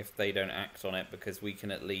if they don't act on it, because we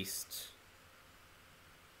can at least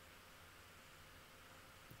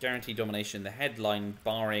guarantee domination. The headline,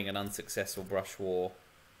 barring an unsuccessful brush war,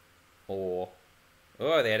 or...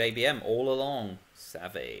 Oh, they had ABM all along.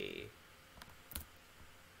 Savvy.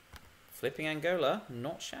 Flipping Angola,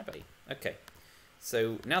 not shabby. Okay,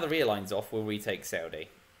 so now the realign's off, we'll retake Saudi.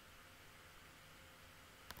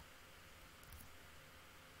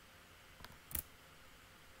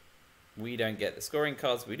 We don't get the scoring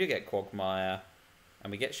cards, but we do get Quagmire,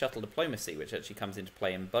 and we get Shuttle Diplomacy, which actually comes into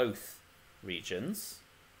play in both regions.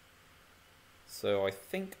 So I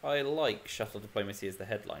think I like Shuttle Diplomacy as the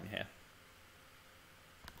headline here.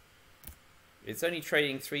 It's only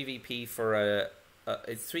trading 3 VP for a...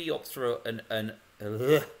 it's 3 ops for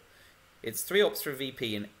it's 3 ops for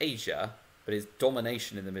VP in Asia, but it's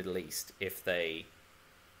domination in the Middle East if they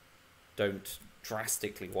don't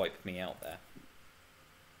drastically wipe me out there.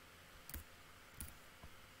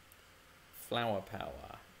 Flower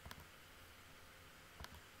power.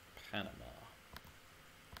 Panama.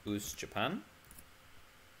 Oost Japan.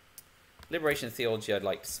 Liberation theology I'd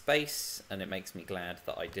like to space, and it makes me glad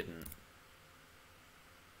that I didn't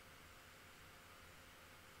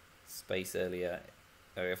space earlier.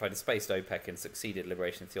 Oh, if I'd have spaced OPEC and succeeded,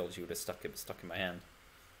 Liberation Theology would have stuck in my hand.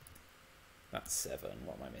 That's 7.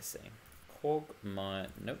 What am I missing? Quagmire.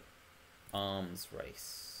 Nope. Arms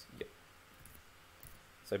race. Yep.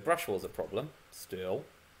 So brush war's a problem. Still.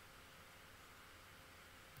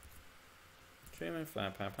 Truman,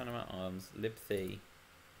 Flower Power, Panama, Arms, Libthy,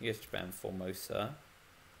 US, Japan, Formosa,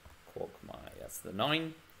 Quagmire. That's the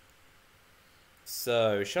 9.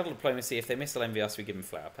 So, Shuttle Diplomacy, if they missile envy us, we give them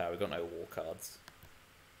Flower Power. We've got no war cards.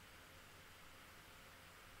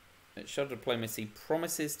 Shuttle Diplomacy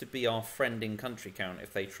promises to be our friend in country count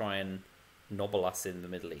if they try and nobble us in the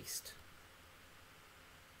Middle East.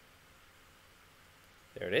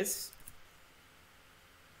 There it is.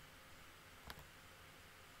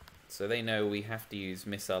 So they know we have to use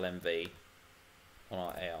missile envy on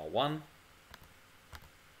our AR-1.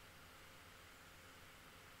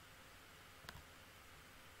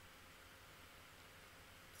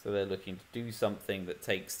 So they're looking to do something that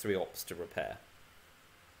takes 3 ops to repair.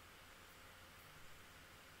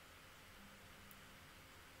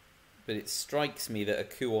 But it strikes me that a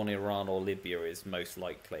coup on Iran or Libya is most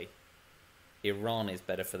likely. Iran is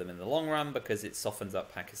better for them in the long run because it softens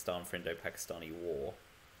up Pakistan for Indo-Pakistani war.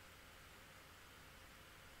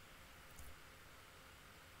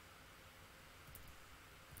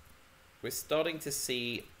 We're starting to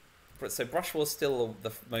see... So Brush War's still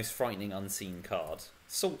the most frightening unseen card.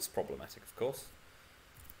 Salt's problematic, of course.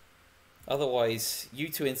 Otherwise,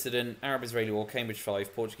 U2 incident, Arab-Israeli war, Cambridge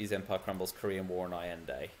 5, Portuguese Empire crumbles, Korean War, and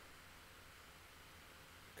Allende.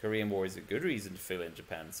 Korean War is a good reason to fill in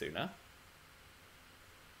Japan sooner.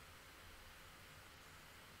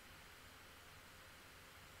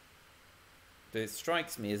 But it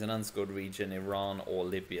strikes me as an unscored region, Iran or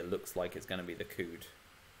Libya looks like it's going to be the coup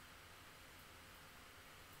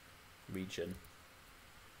region.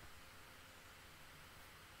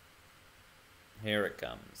 Here it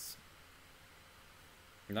comes.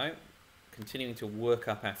 No, continuing to work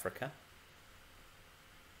up Africa.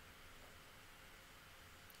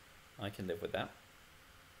 I can live with that.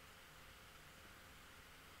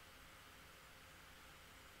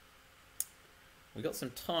 We got some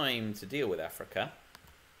time to deal with Africa.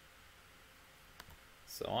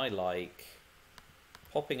 So I like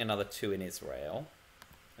popping another 2 in Israel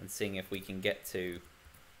and seeing if we can get to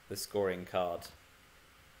the scoring card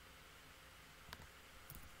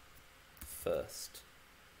first.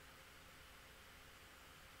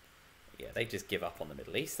 Yeah, they just give up on the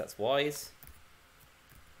Middle East. That's wise.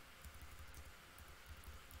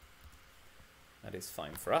 That is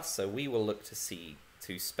fine for us. So we will look to see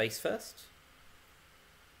to space first.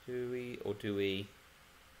 Do we, or do we?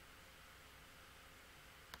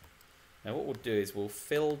 Now what we'll do is we'll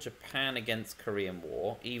fill Japan against Korean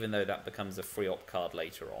War, even though that becomes a free op card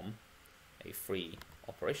later on. A free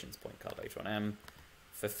operations point card later on. And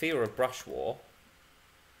for fear of Brush War,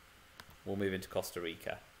 we'll move into Costa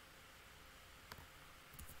Rica.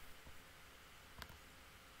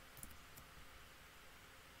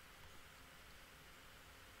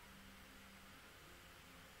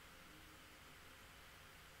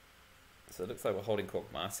 So it looks like we're holding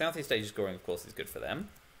Quagmire. Southeast Asia scoring, of course, is good for them.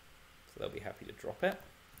 So they'll be happy to drop it.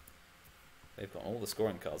 They've got all the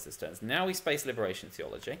scoring cards this turn. Now we space Liberation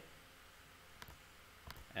Theology.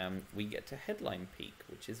 And we get to Headline Peak,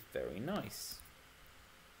 which is very nice.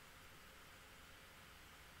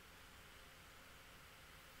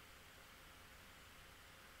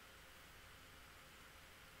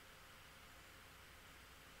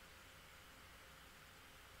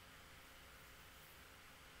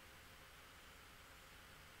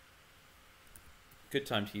 Good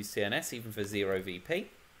time to use CNS, even for 0 VP.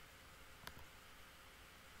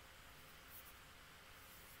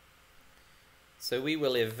 So we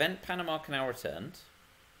will event Panama Canal returned.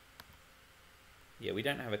 Yeah, we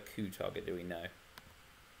don't have a coup target, do we? No.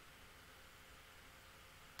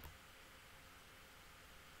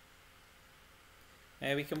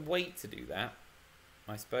 Yeah, we can wait to do that,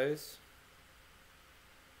 I suppose.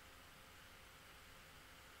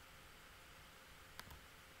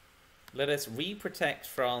 Let us re-protect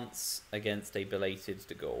France against a belated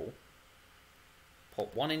de Gaulle.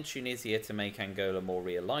 Pop 1 in Tunisia to make Angola more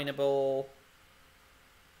realignable.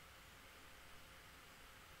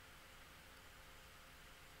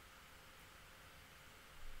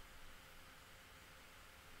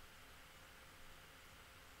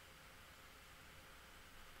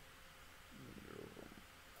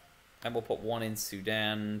 And we'll put 1 in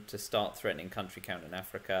Sudan to start threatening country count in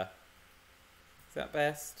Africa. Is that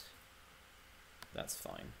best? That's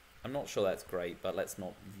fine. I'm not sure that's great, but let's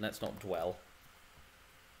not dwell.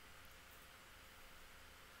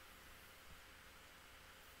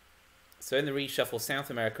 So in the reshuffle, South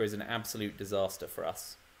America is an absolute disaster for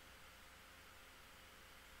us.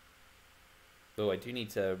 Though I do need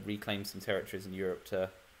to reclaim some territories in Europe to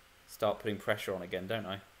start putting pressure on again, don't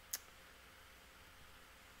I?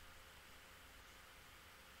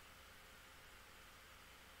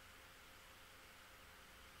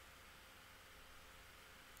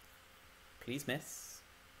 Please miss.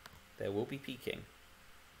 There will be peaking.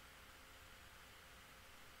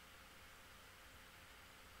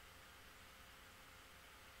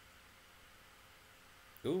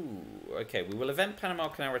 Ooh, okay. We will event Panama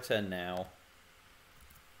Canal return now.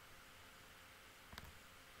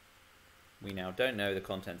 We now don't know the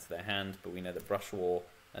contents of their hand, but we know that Brush War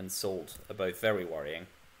and Salt are both very worrying.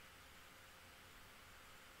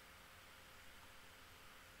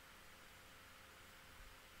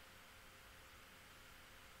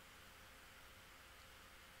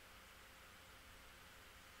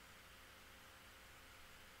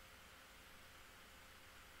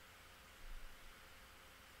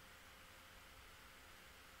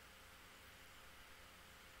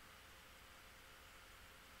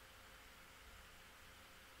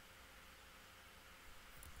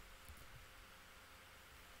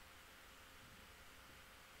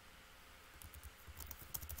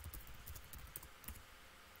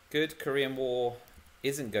 Good. Korean War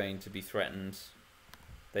isn't going to be threatened.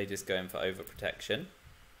 They just go in for overprotection.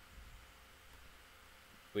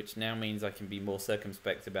 Which now means I can be more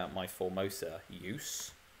circumspect about my Formosa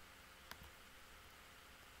use.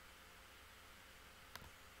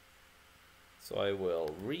 So I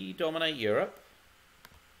will re-dominate Europe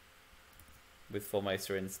with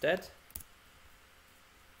Formosa instead.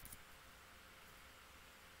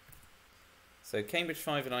 So Cambridge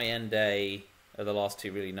 5 and Allende are the last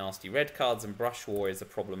two really nasty red cards, and Brush War is a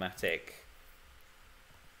problematic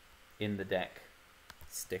in the deck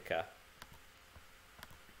sticker.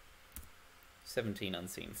 17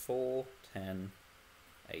 unseen, 4, 10,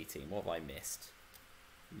 18. What have I missed?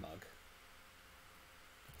 Mug.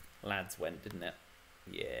 Lads went, didn't it?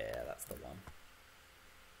 Yeah, that's the one.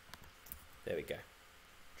 There we go.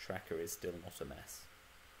 Tracker is still not a mess.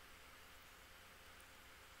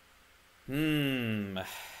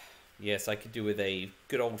 Yes, I could do with a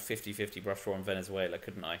good old 50-50 Brush War on Venezuela,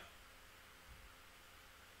 couldn't I?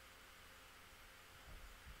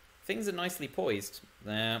 Things are nicely poised.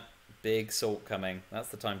 There, big salt coming. That's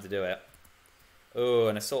the time to do it. Oh,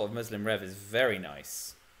 an Assault of Muslim Rev is very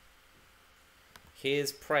nice.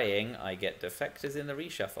 Here's praying I get defectors in the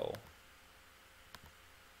reshuffle.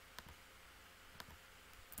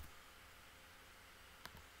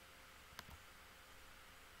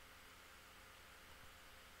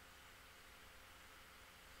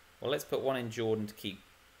 Well, let's put one in Jordan to keep...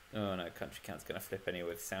 Oh no, country count's going to flip anyway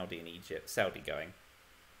with Saudi and Egypt. Saudi going.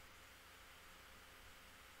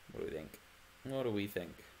 What do we think? What do we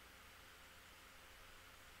think?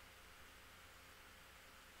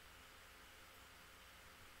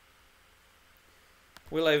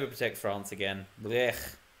 We'll overprotect France again.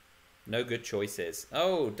 Blech. No good choices.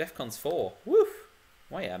 Oh, Defcon's 4. Woof.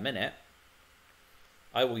 Wait a minute.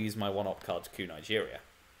 I will use my 1-op card to coup Nigeria.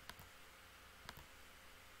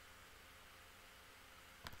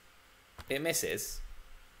 It misses.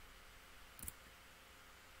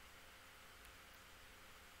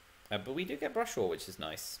 But we do get Brush War, which is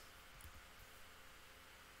nice.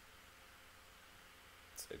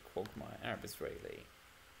 So Quagmire, Arab Israeli,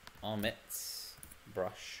 OMIT,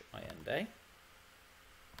 Brush, Allende.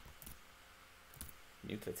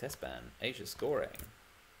 Nuclear test ban, Asia scoring.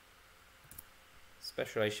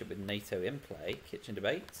 Special relationship with NATO in play, kitchen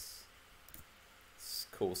debates. It's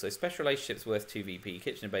cool, so special relationship's worth 2 VP,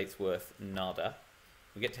 kitchen debates worth nada.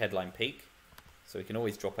 We get to headline peak, so we can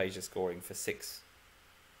always drop Asia scoring for 6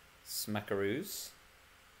 smackaroos.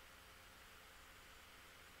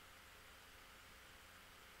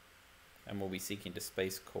 And we'll be seeking to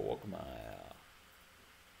space Quagmire.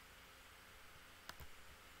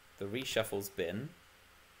 The reshuffle's been,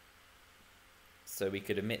 so we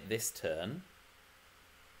could omit this turn.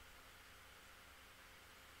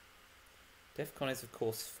 Defcon is of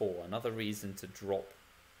course 4, another reason to drop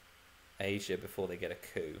Asia before they get a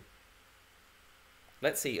coup.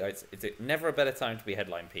 Let's see, it's never a better time to be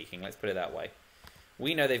headline peaking, let's put it that way.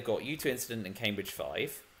 We know they've got U2 Incident and Cambridge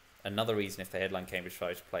 5. Another reason if they headline Cambridge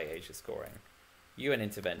 5 to play Asia scoring. UN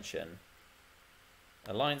Intervention.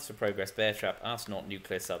 Alliance for Progress, Bear Trap, Ask Not,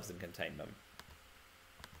 Nuclear Subs and Containment.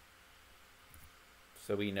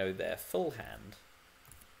 So we know their full hand.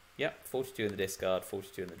 Yep, 42 in the discard,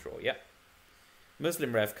 42 in the draw, yep.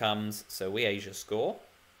 Muslim Rev comes, so we Asia score.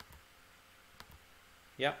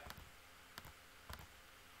 Yep.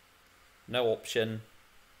 No option.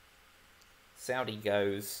 Saudi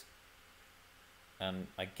goes. And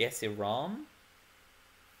I guess Iran?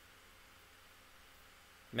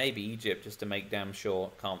 Maybe Egypt, just to make damn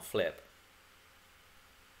sure it can't flip.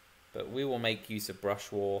 But we will make use of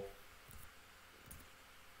Brush War.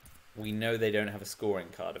 We know they don't have a scoring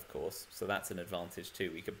card, of course, so that's an advantage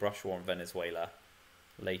too. We could Brush War on Venezuela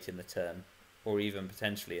late in the turn, or even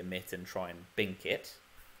potentially omit and try and bink it.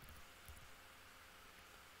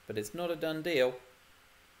 But it's not a done deal.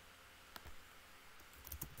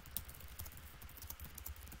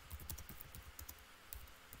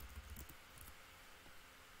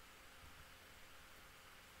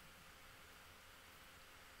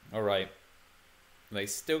 Alright. Are they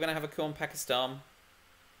still going to have a coup on Pakistan?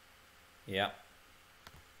 Yeah.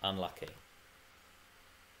 Unlucky.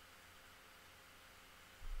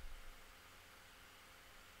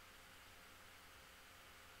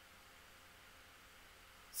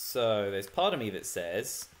 So there's part of me that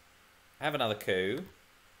says, have another coup.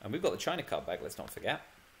 And we've got the China card back, let's not forget.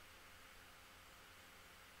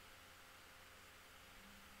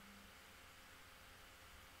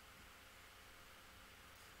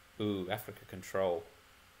 Ooh, Africa control.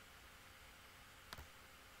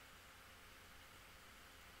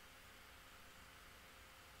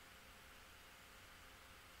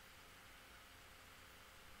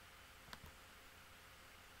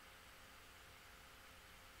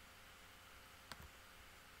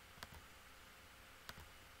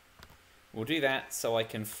 We'll do that so I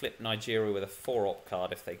can flip Nigeria with a 4-op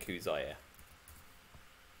card if they coup Zaire.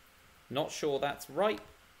 Not sure that's right,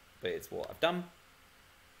 but it's what I've done.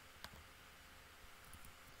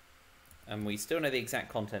 And we still know the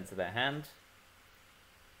exact contents of their hand.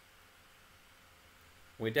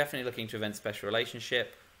 We're definitely looking to event special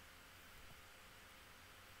relationship.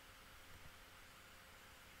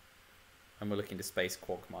 And we're looking to space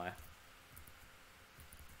Quagmire.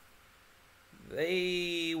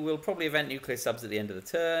 They will probably event nuclear subs at the end of the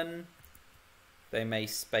turn. They may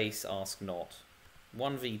space Ask Not.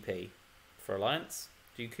 1 VP for Alliance.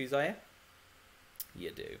 Do you coup Zaire?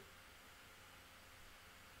 You do.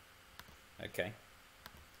 Okay.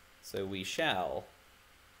 So we shall...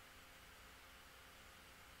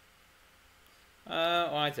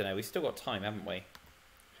 well, I don't know. We've still got time, haven't we?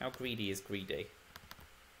 How greedy is greedy?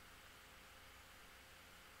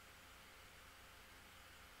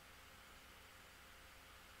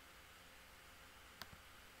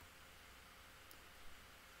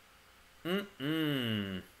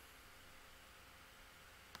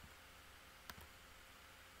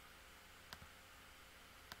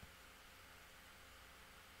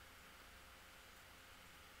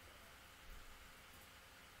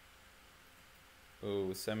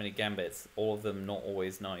 Oh, so many gambits. All of them not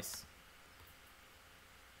always nice.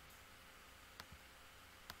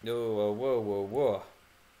 Oh, whoa, whoa, whoa.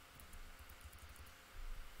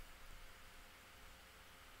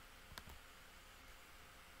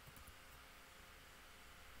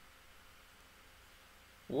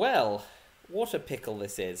 Well, what a pickle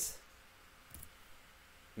this is.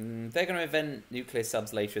 They're going to event nuclear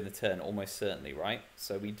subs later in the turn, almost certainly, right?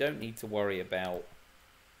 So we don't need to worry about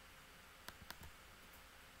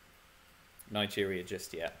Nigeria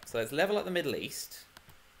just yet. So let's level up the Middle East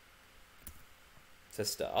to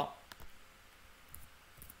start.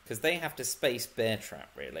 Because they have to space Bear Trap,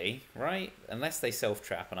 really, right? Unless they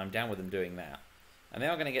self-trap, and I'm down with them doing that. And they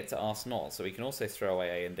are going to get to Ask Not, so we can also throw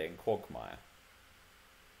away A&D and Quagmire.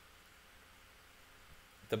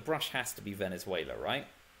 The brush has to be Venezuela, right?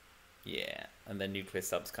 Yeah, and then nuclear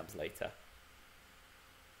subs comes later.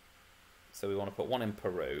 So we want to put one in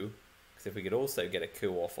Peru, because if we could also get a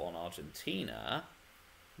coup off on Argentina,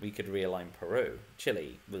 we could realign Peru.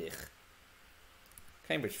 Chile, blech.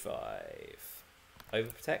 Cambridge 5.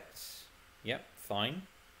 Overprotect. Yep, fine.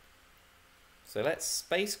 So let's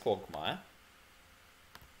space Quagmire.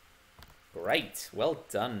 Great, well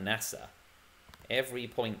done, NASA. Every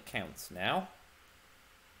point counts now.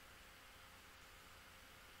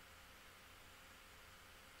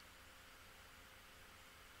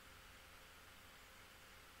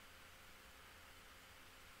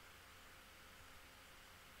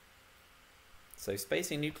 So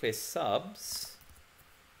spacing nuclear subs,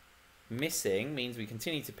 missing means we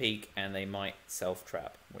continue to peak and they might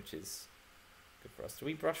self-trap, which is good for us. Do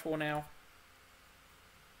we brush war now?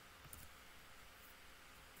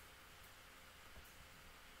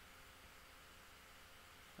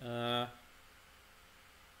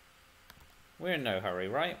 We're in no hurry,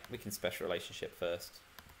 right? We can special relationship first.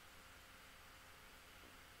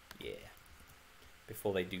 Yeah.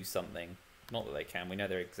 Before they do something. Not that they can, we know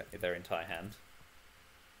their entire hand.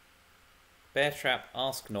 Bear Trap,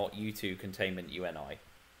 Ask Not, U2, Containment, UNI.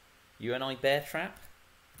 UNI Bear Trap,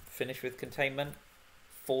 finish with Containment,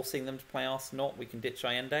 forcing them to play Ask Not, we can ditch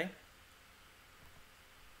Allende.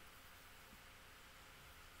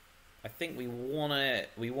 I think we wanna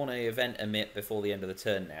event OMIT before the end of the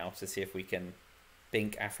turn now to see if we can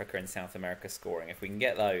bink Africa and South America scoring. If we can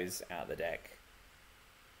get those out of the deck,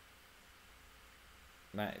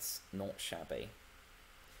 that is not shabby.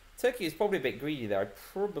 Turkey is probably a bit greedy there. I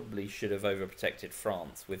probably should have overprotected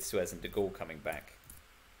France with Suez and de Gaulle coming back.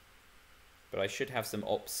 But I should have some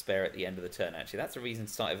ops spare at the end of the turn, actually. That's a reason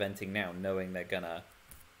to start eventing now, knowing they're going to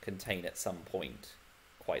contain at some point,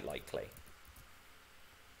 quite likely.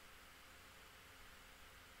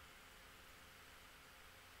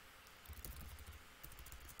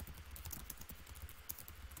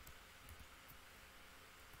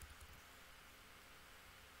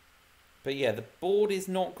 But yeah, the board is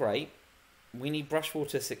not great. We need Brushwar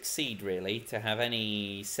to succeed, really, to have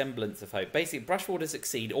any semblance of hope. Basically, Brushwar to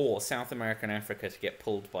succeed, or South America and Africa to get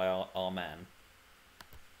pulled by our man,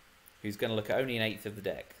 who's going to look at only an eighth of the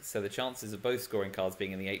deck. So the chances of both scoring cards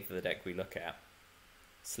being in the eighth of the deck we look at,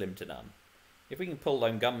 slim to none. If we can pull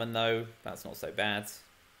Lone Gunman, though, that's not so bad.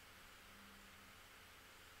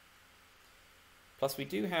 Plus, we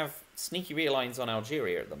do have sneaky realigns on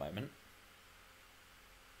Algeria at the moment.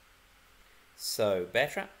 So, Bear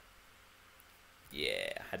Trap?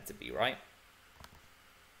 Yeah, had to be right.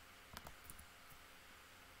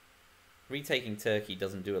 Retaking Turkey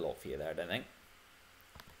doesn't do a lot for you there, I don't think.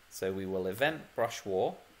 So we will event Brush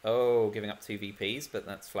War. Oh, giving up 2 VPs, but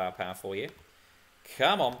that's flower power for you.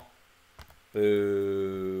 Come on.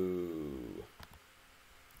 Boo.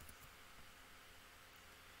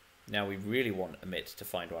 Now we really want OMIT to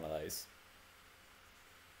find one of those.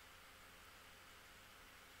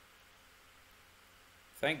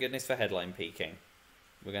 Thank goodness for headline peaking.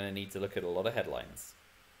 We're going to need to look at a lot of headlines.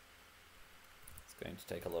 It's going to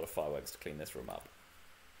take a lot of fireworks to clean this room up.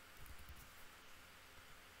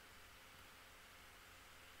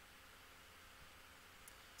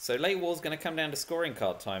 So late war's going to come down to scoring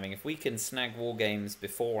card timing. If we can snag war games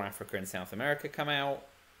before Africa and South America come out,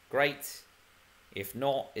 great. If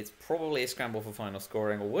not, it's probably a scramble for final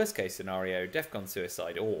scoring, or worst case scenario, DEFCON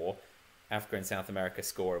suicide, or Africa and South America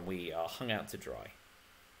score and we are hung out to dry.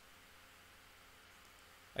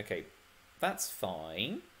 Okay, that's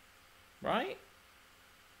fine, right?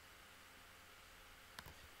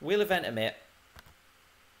 We'll event OMIT.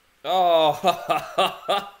 Oh,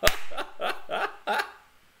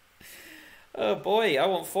 oh boy, I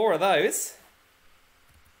want 4 of those.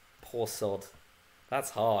 Poor sod.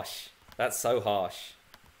 That's harsh. That's so harsh.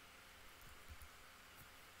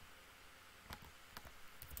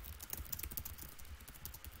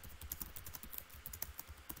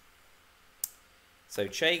 So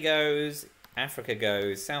Che goes, Africa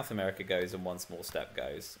goes, South America goes, and One Small Step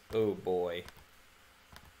goes. Oh boy.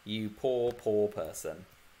 You poor, poor person.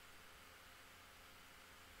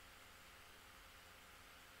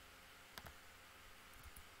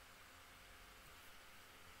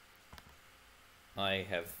 I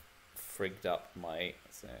have frigged up my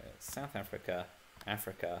South Africa,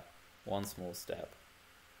 Africa, One Small Step,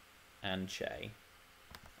 and Che,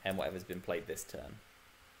 and whatever's been played this turn.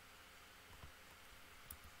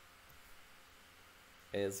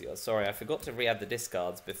 Is yours. Sorry, I forgot to re-add the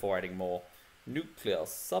discards before adding more. Nuclear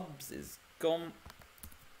subs is gone.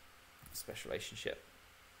 Special relationship.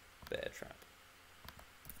 Bear trap.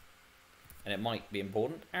 And it might be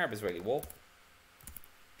important. Arab-Israeli war.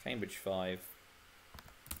 Cambridge 5.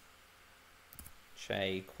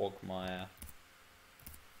 Che, Quagmire.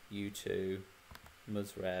 U2.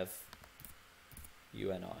 Musrev.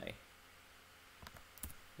 UNI.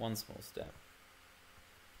 One Small Step.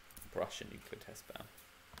 Russian nuclear test ban.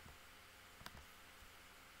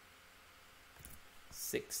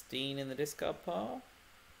 16 in the discard pile,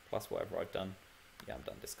 plus whatever I've done. Yeah, I'm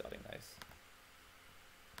done discarding those.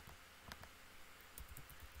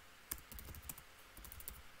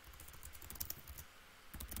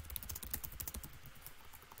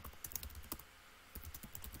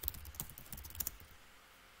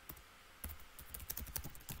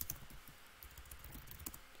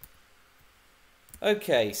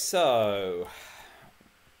 Okay, so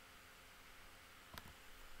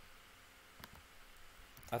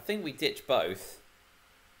I think we ditch both,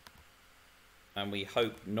 and we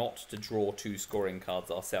hope not to draw 2 scoring cards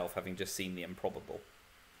ourselves, having just seen the improbable.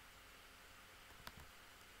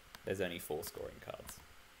 There's only 4 scoring cards.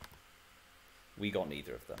 We got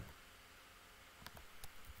neither of them.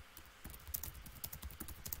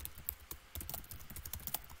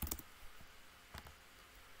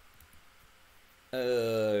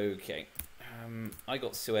 Okay. I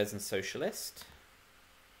got Suez and Socialist.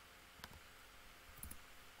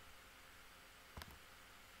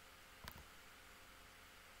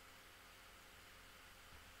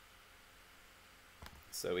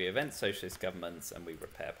 So we event socialist governments and we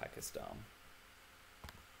repair Pakistan.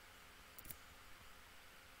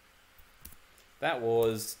 That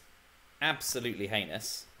was absolutely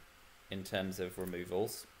heinous in terms of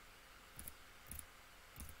removals.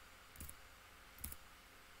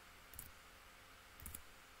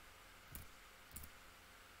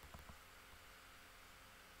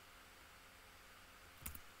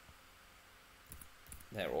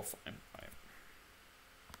 They're all fine. Right.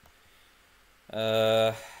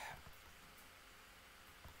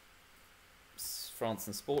 France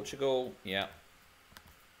and Portugal, yeah.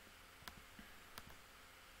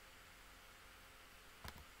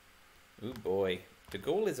 Ooh boy, De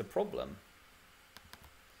Gaulle is a problem.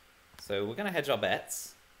 So we're going to hedge our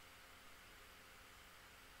bets.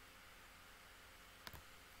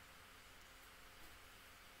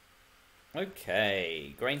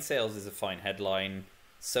 Okay, grain sales is a fine headline.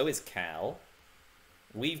 So is Cal.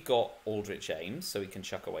 We've got Aldrich Ames, so we can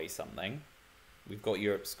chuck away something. We've got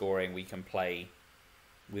Europe scoring. We can play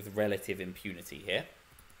with relative impunity here.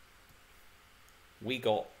 We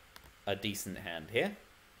got a decent hand here.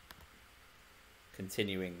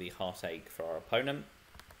 Continuing the heartache for our opponent.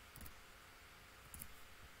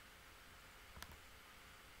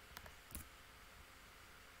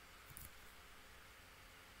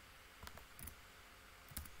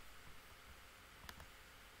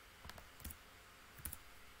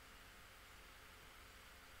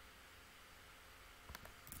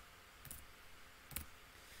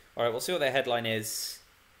 All right, we'll see what their headline is.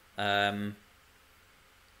 Cal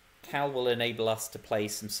will enable us to play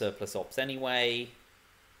some surplus ops anyway,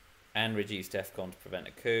 and reduce DEFCON to prevent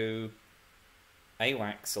a coup.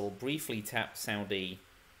 AWACS will briefly tap Saudi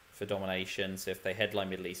for domination, so if they headline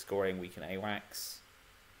Middle East scoring, we can AWACS.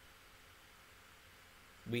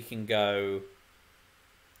 We can go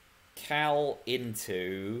Cal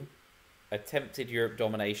into attempted Europe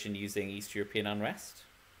domination using East European unrest.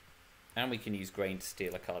 And we can use grain to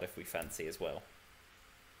steal a card if we fancy as well.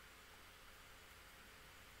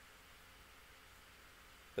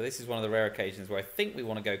 But this is one of the rare occasions where I think we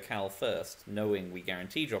want to go Cal first, knowing we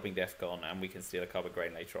guarantee dropping DEFCON and we can steal a card with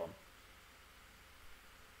grain later on.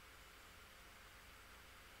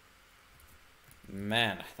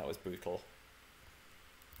 Man, that was brutal.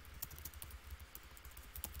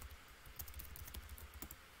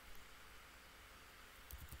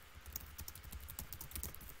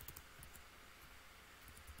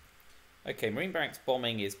 Okay, Marine Barracks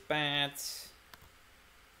bombing is bad.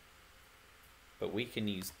 But we can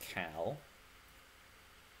use Cal.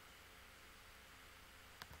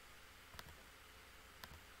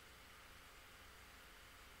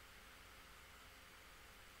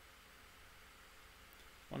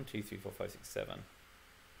 One, two, three, four, five, six, seven.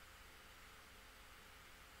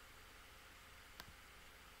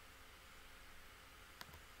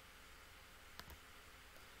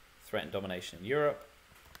 Threaten domination in Europe,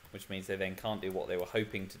 which means they then can't do what they were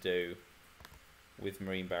hoping to do with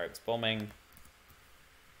Marine Barracks bombing.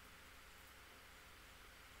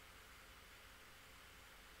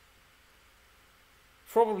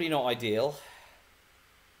 Probably not ideal.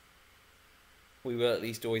 We will at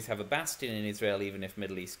least always have a bastion in Israel, even if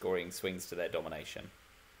Middle East scoring swings to their domination.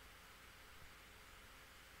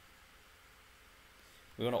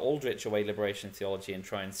 We want to Aldrich away liberation theology and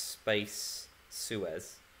try and space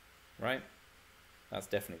Suez, right? That's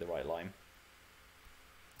definitely the right line.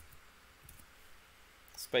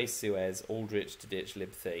 Space Suez, Aldrich to ditch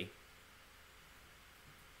Lib Thi.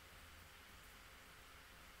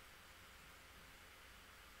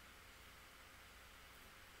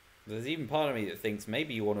 There's even part of me that thinks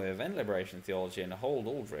maybe you want to event liberation theology and hold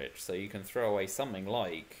Aldrich so you can throw away something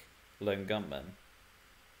like Lone Gunman,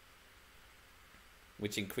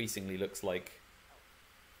 which increasingly looks like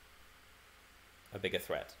a bigger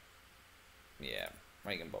threat. Yeah,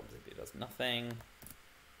 Reagan bombs if it does nothing.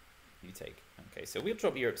 You take. Okay, so we'll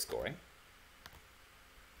drop Europe scoring.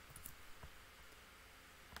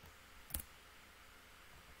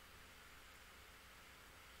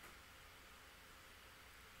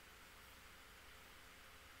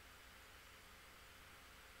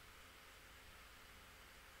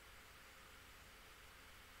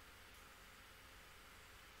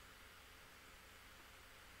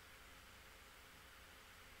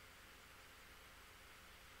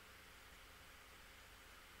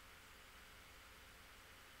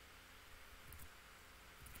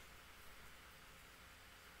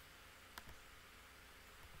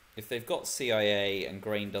 If they've got CIA and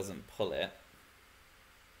grain doesn't pull it,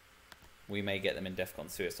 we may get them in DEFCON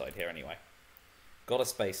suicide here anyway. Got a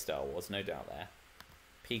space Star Wars, no doubt there.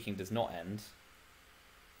 Peking does not end.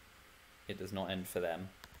 It does not end for them.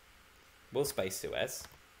 We'll space Suez.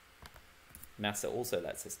 NASA also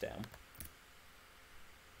lets us down.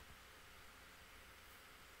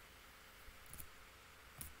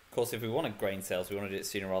 Of course, if we wanted grain sales, we want to do it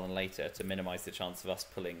sooner rather than later to minimize the chance of us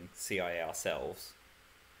pulling CIA ourselves.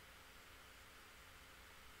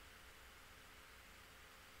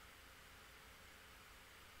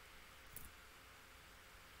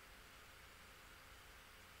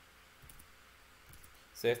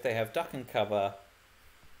 So if they have duck and cover,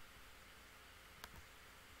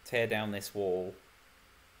 tear down this wall.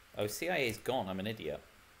 Oh, CIA's gone. I'm an idiot.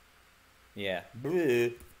 Yeah.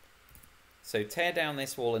 Bleh. So tear down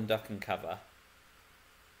this wall and duck and cover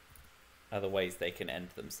are the ways they can end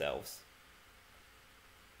themselves.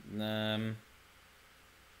 I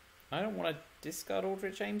don't want to discard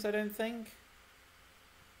Aldrich Ames, I don't think.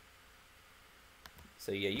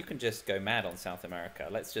 So yeah, you can just go mad on South America.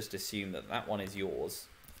 Let's just assume that that one is yours,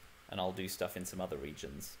 and I'll do stuff in some other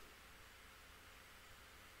regions.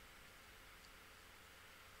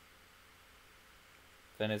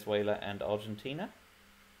 Venezuela and Argentina.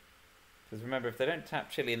 Because remember, if they don't tap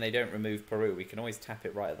Chile and they don't remove Peru, we can always tap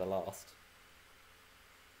it right at the last.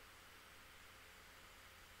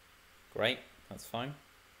 Great, that's fine.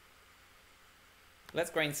 Let's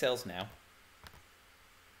grain sales now.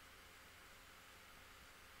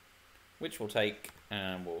 Which we'll take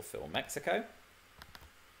and we'll fill Mexico.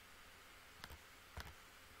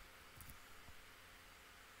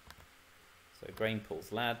 So grain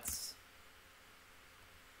pools lads.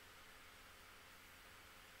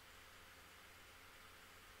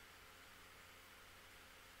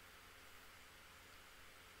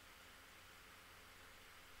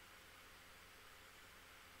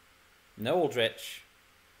 No Aldrich.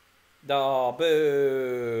 Oh,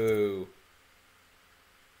 boo!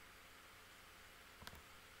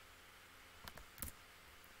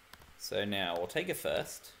 So now we'll take it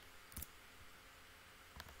first.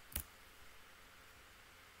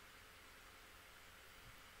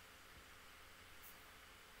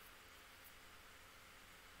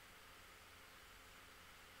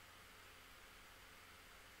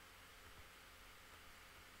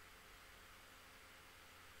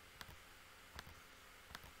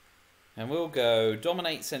 And we'll go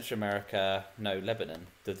dominate Central America. No, Lebanon.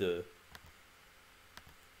 Duh.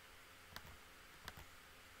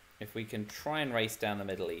 If we can try and race down the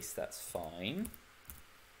Middle East, that's fine.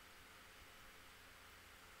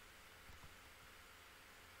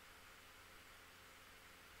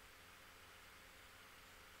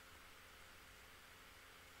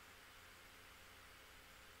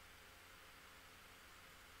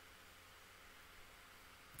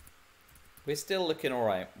 We're still looking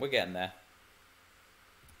alright. We're getting there.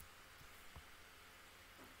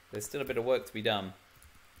 There's still a bit of work to be done.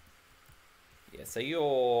 Yeah, so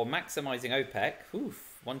you're maximizing OPEC.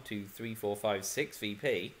 Oof. 1, 2, 3, 4, 5, 6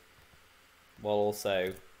 VP. While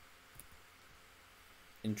also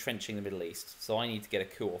entrenching the Middle East. So I need to get a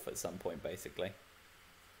coup off at some point, basically.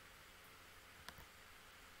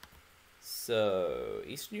 So,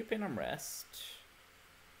 Eastern European unrest.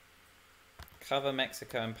 Cover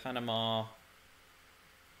Mexico and Panama.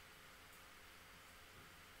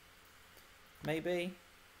 Maybe.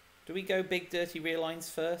 Do we go big dirty realigns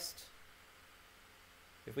first?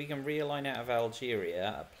 If we can realign out of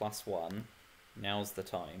Algeria at +1, now's the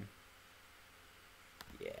time.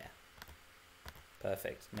 Yeah.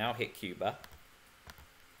 Perfect. Now hit Cuba.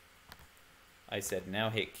 I said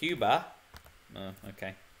now hit Cuba. Oh,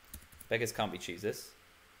 okay. Beggars can't be choosers.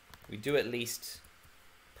 We do at least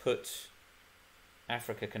put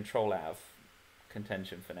Africa control out of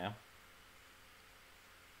contention for now.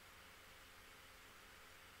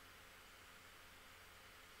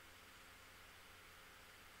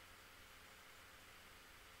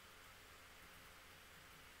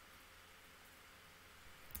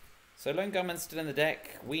 So lone gunman's still in the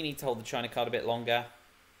deck. We need to hold the China card a bit longer.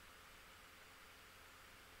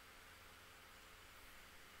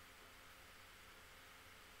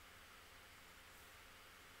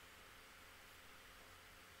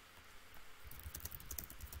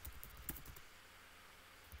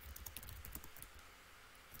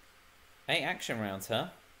 Eight action rounds, huh?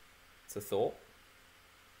 It's a thought.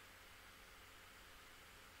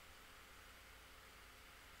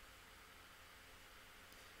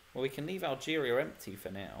 Well, we can leave Algeria empty for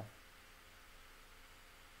now.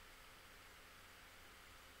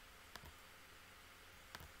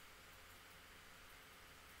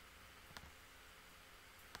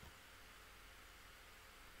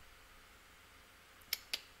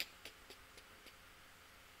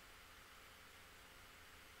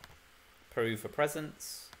 Peru for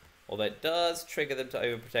presence. Although it does trigger them to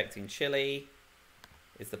overprotecting Chile.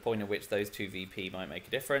 Is the point at which those two VP might make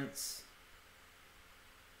a difference.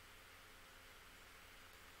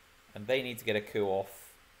 And they need to get a coup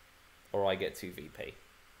off, or I get 2 VP.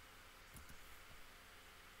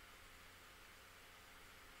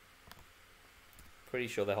 Pretty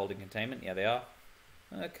sure they're holding containment. Yeah, they are.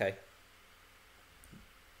 Okay.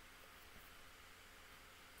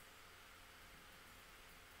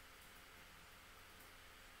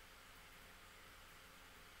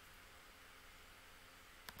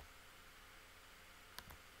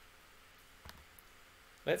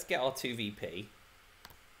 Let's get our 2 VP.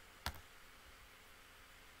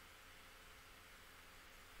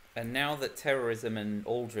 And now that terrorism and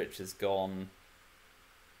Aldrich has gone,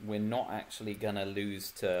 we're not actually going to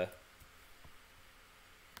lose to...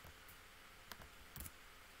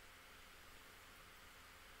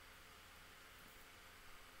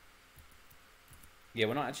 Yeah,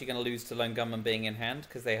 we're not actually going to lose to Lone Gunman being in hand,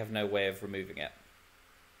 because they have no way of removing it.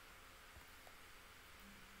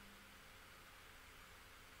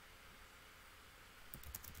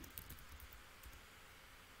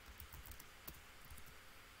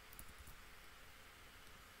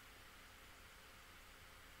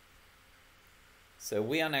 So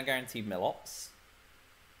we are now guaranteed mill-ops.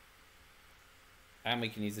 And we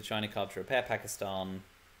can use the China card to repair Pakistan.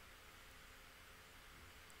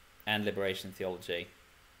 And Liberation Theology.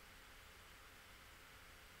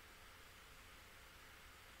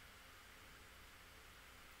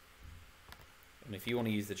 And if you want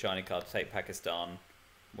to use the China card to take Pakistan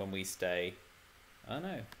when we stay... Oh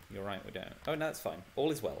no, you're right, we don't. Oh no, that's fine. All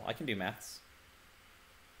is well. I can do maths.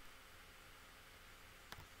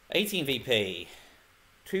 18 VP.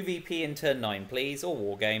 2 VP in turn 9, please, or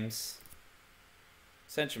War Games.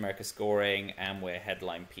 Central America scoring, and we're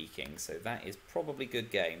headline peaking. So that is probably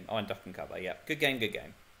good game. Oh, and duck and cover. Yeah, good game, good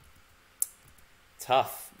game.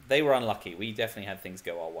 Tough. They were unlucky. We definitely had things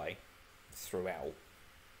go our way throughout.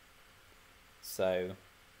 So,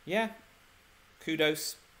 yeah.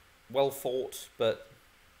 Kudos. Well fought, but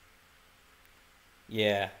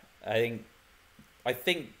yeah, I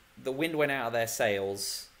think the wind went out of their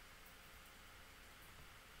sails.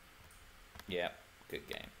 Yeah, good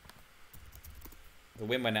game. The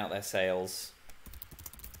wind went out their sails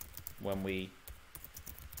when we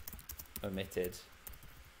omitted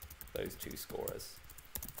those two scorers.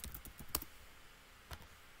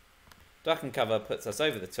 Duck and cover puts us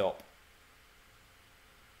over the top.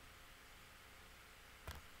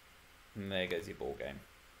 And there goes your ball game.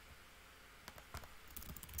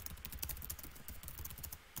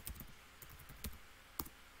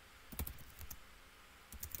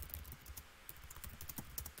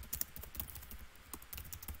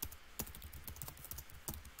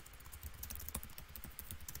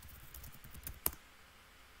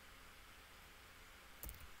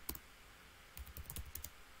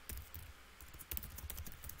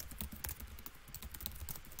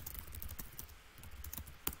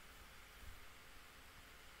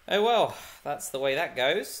 Oh well, that's the way that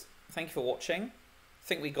goes. Thank you for watching. I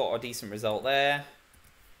think we got a decent result there.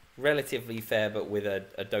 Relatively fair, but with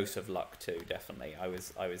a dose of luck too, definitely. I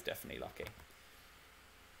was definitely lucky.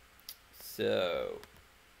 So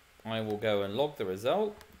I will go and log the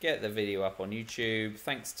result, get the video up on YouTube.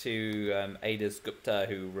 Thanks to Adas Gupta,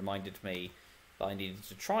 who reminded me that I needed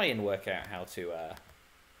to try and work out how to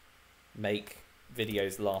make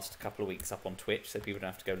videos last a couple of weeks up on Twitch, so people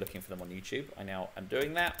don't have to go looking for them on YouTube. I now am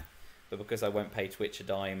doing that, but because I won't pay Twitch a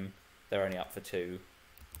dime, they're only up for 2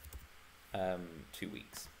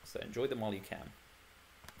 weeks. So enjoy them while you can.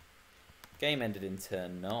 Game ended in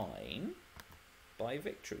turn 9 by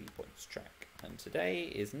victory points track, and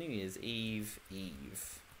today is New Year's Eve.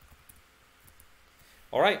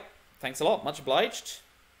 All right, thanks a lot, much obliged.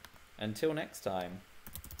 Until next time.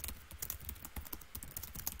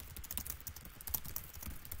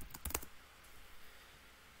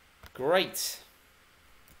 Great.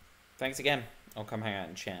 Thanks again. I'll come hang out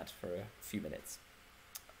and chat for a few minutes.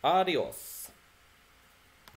 Adios.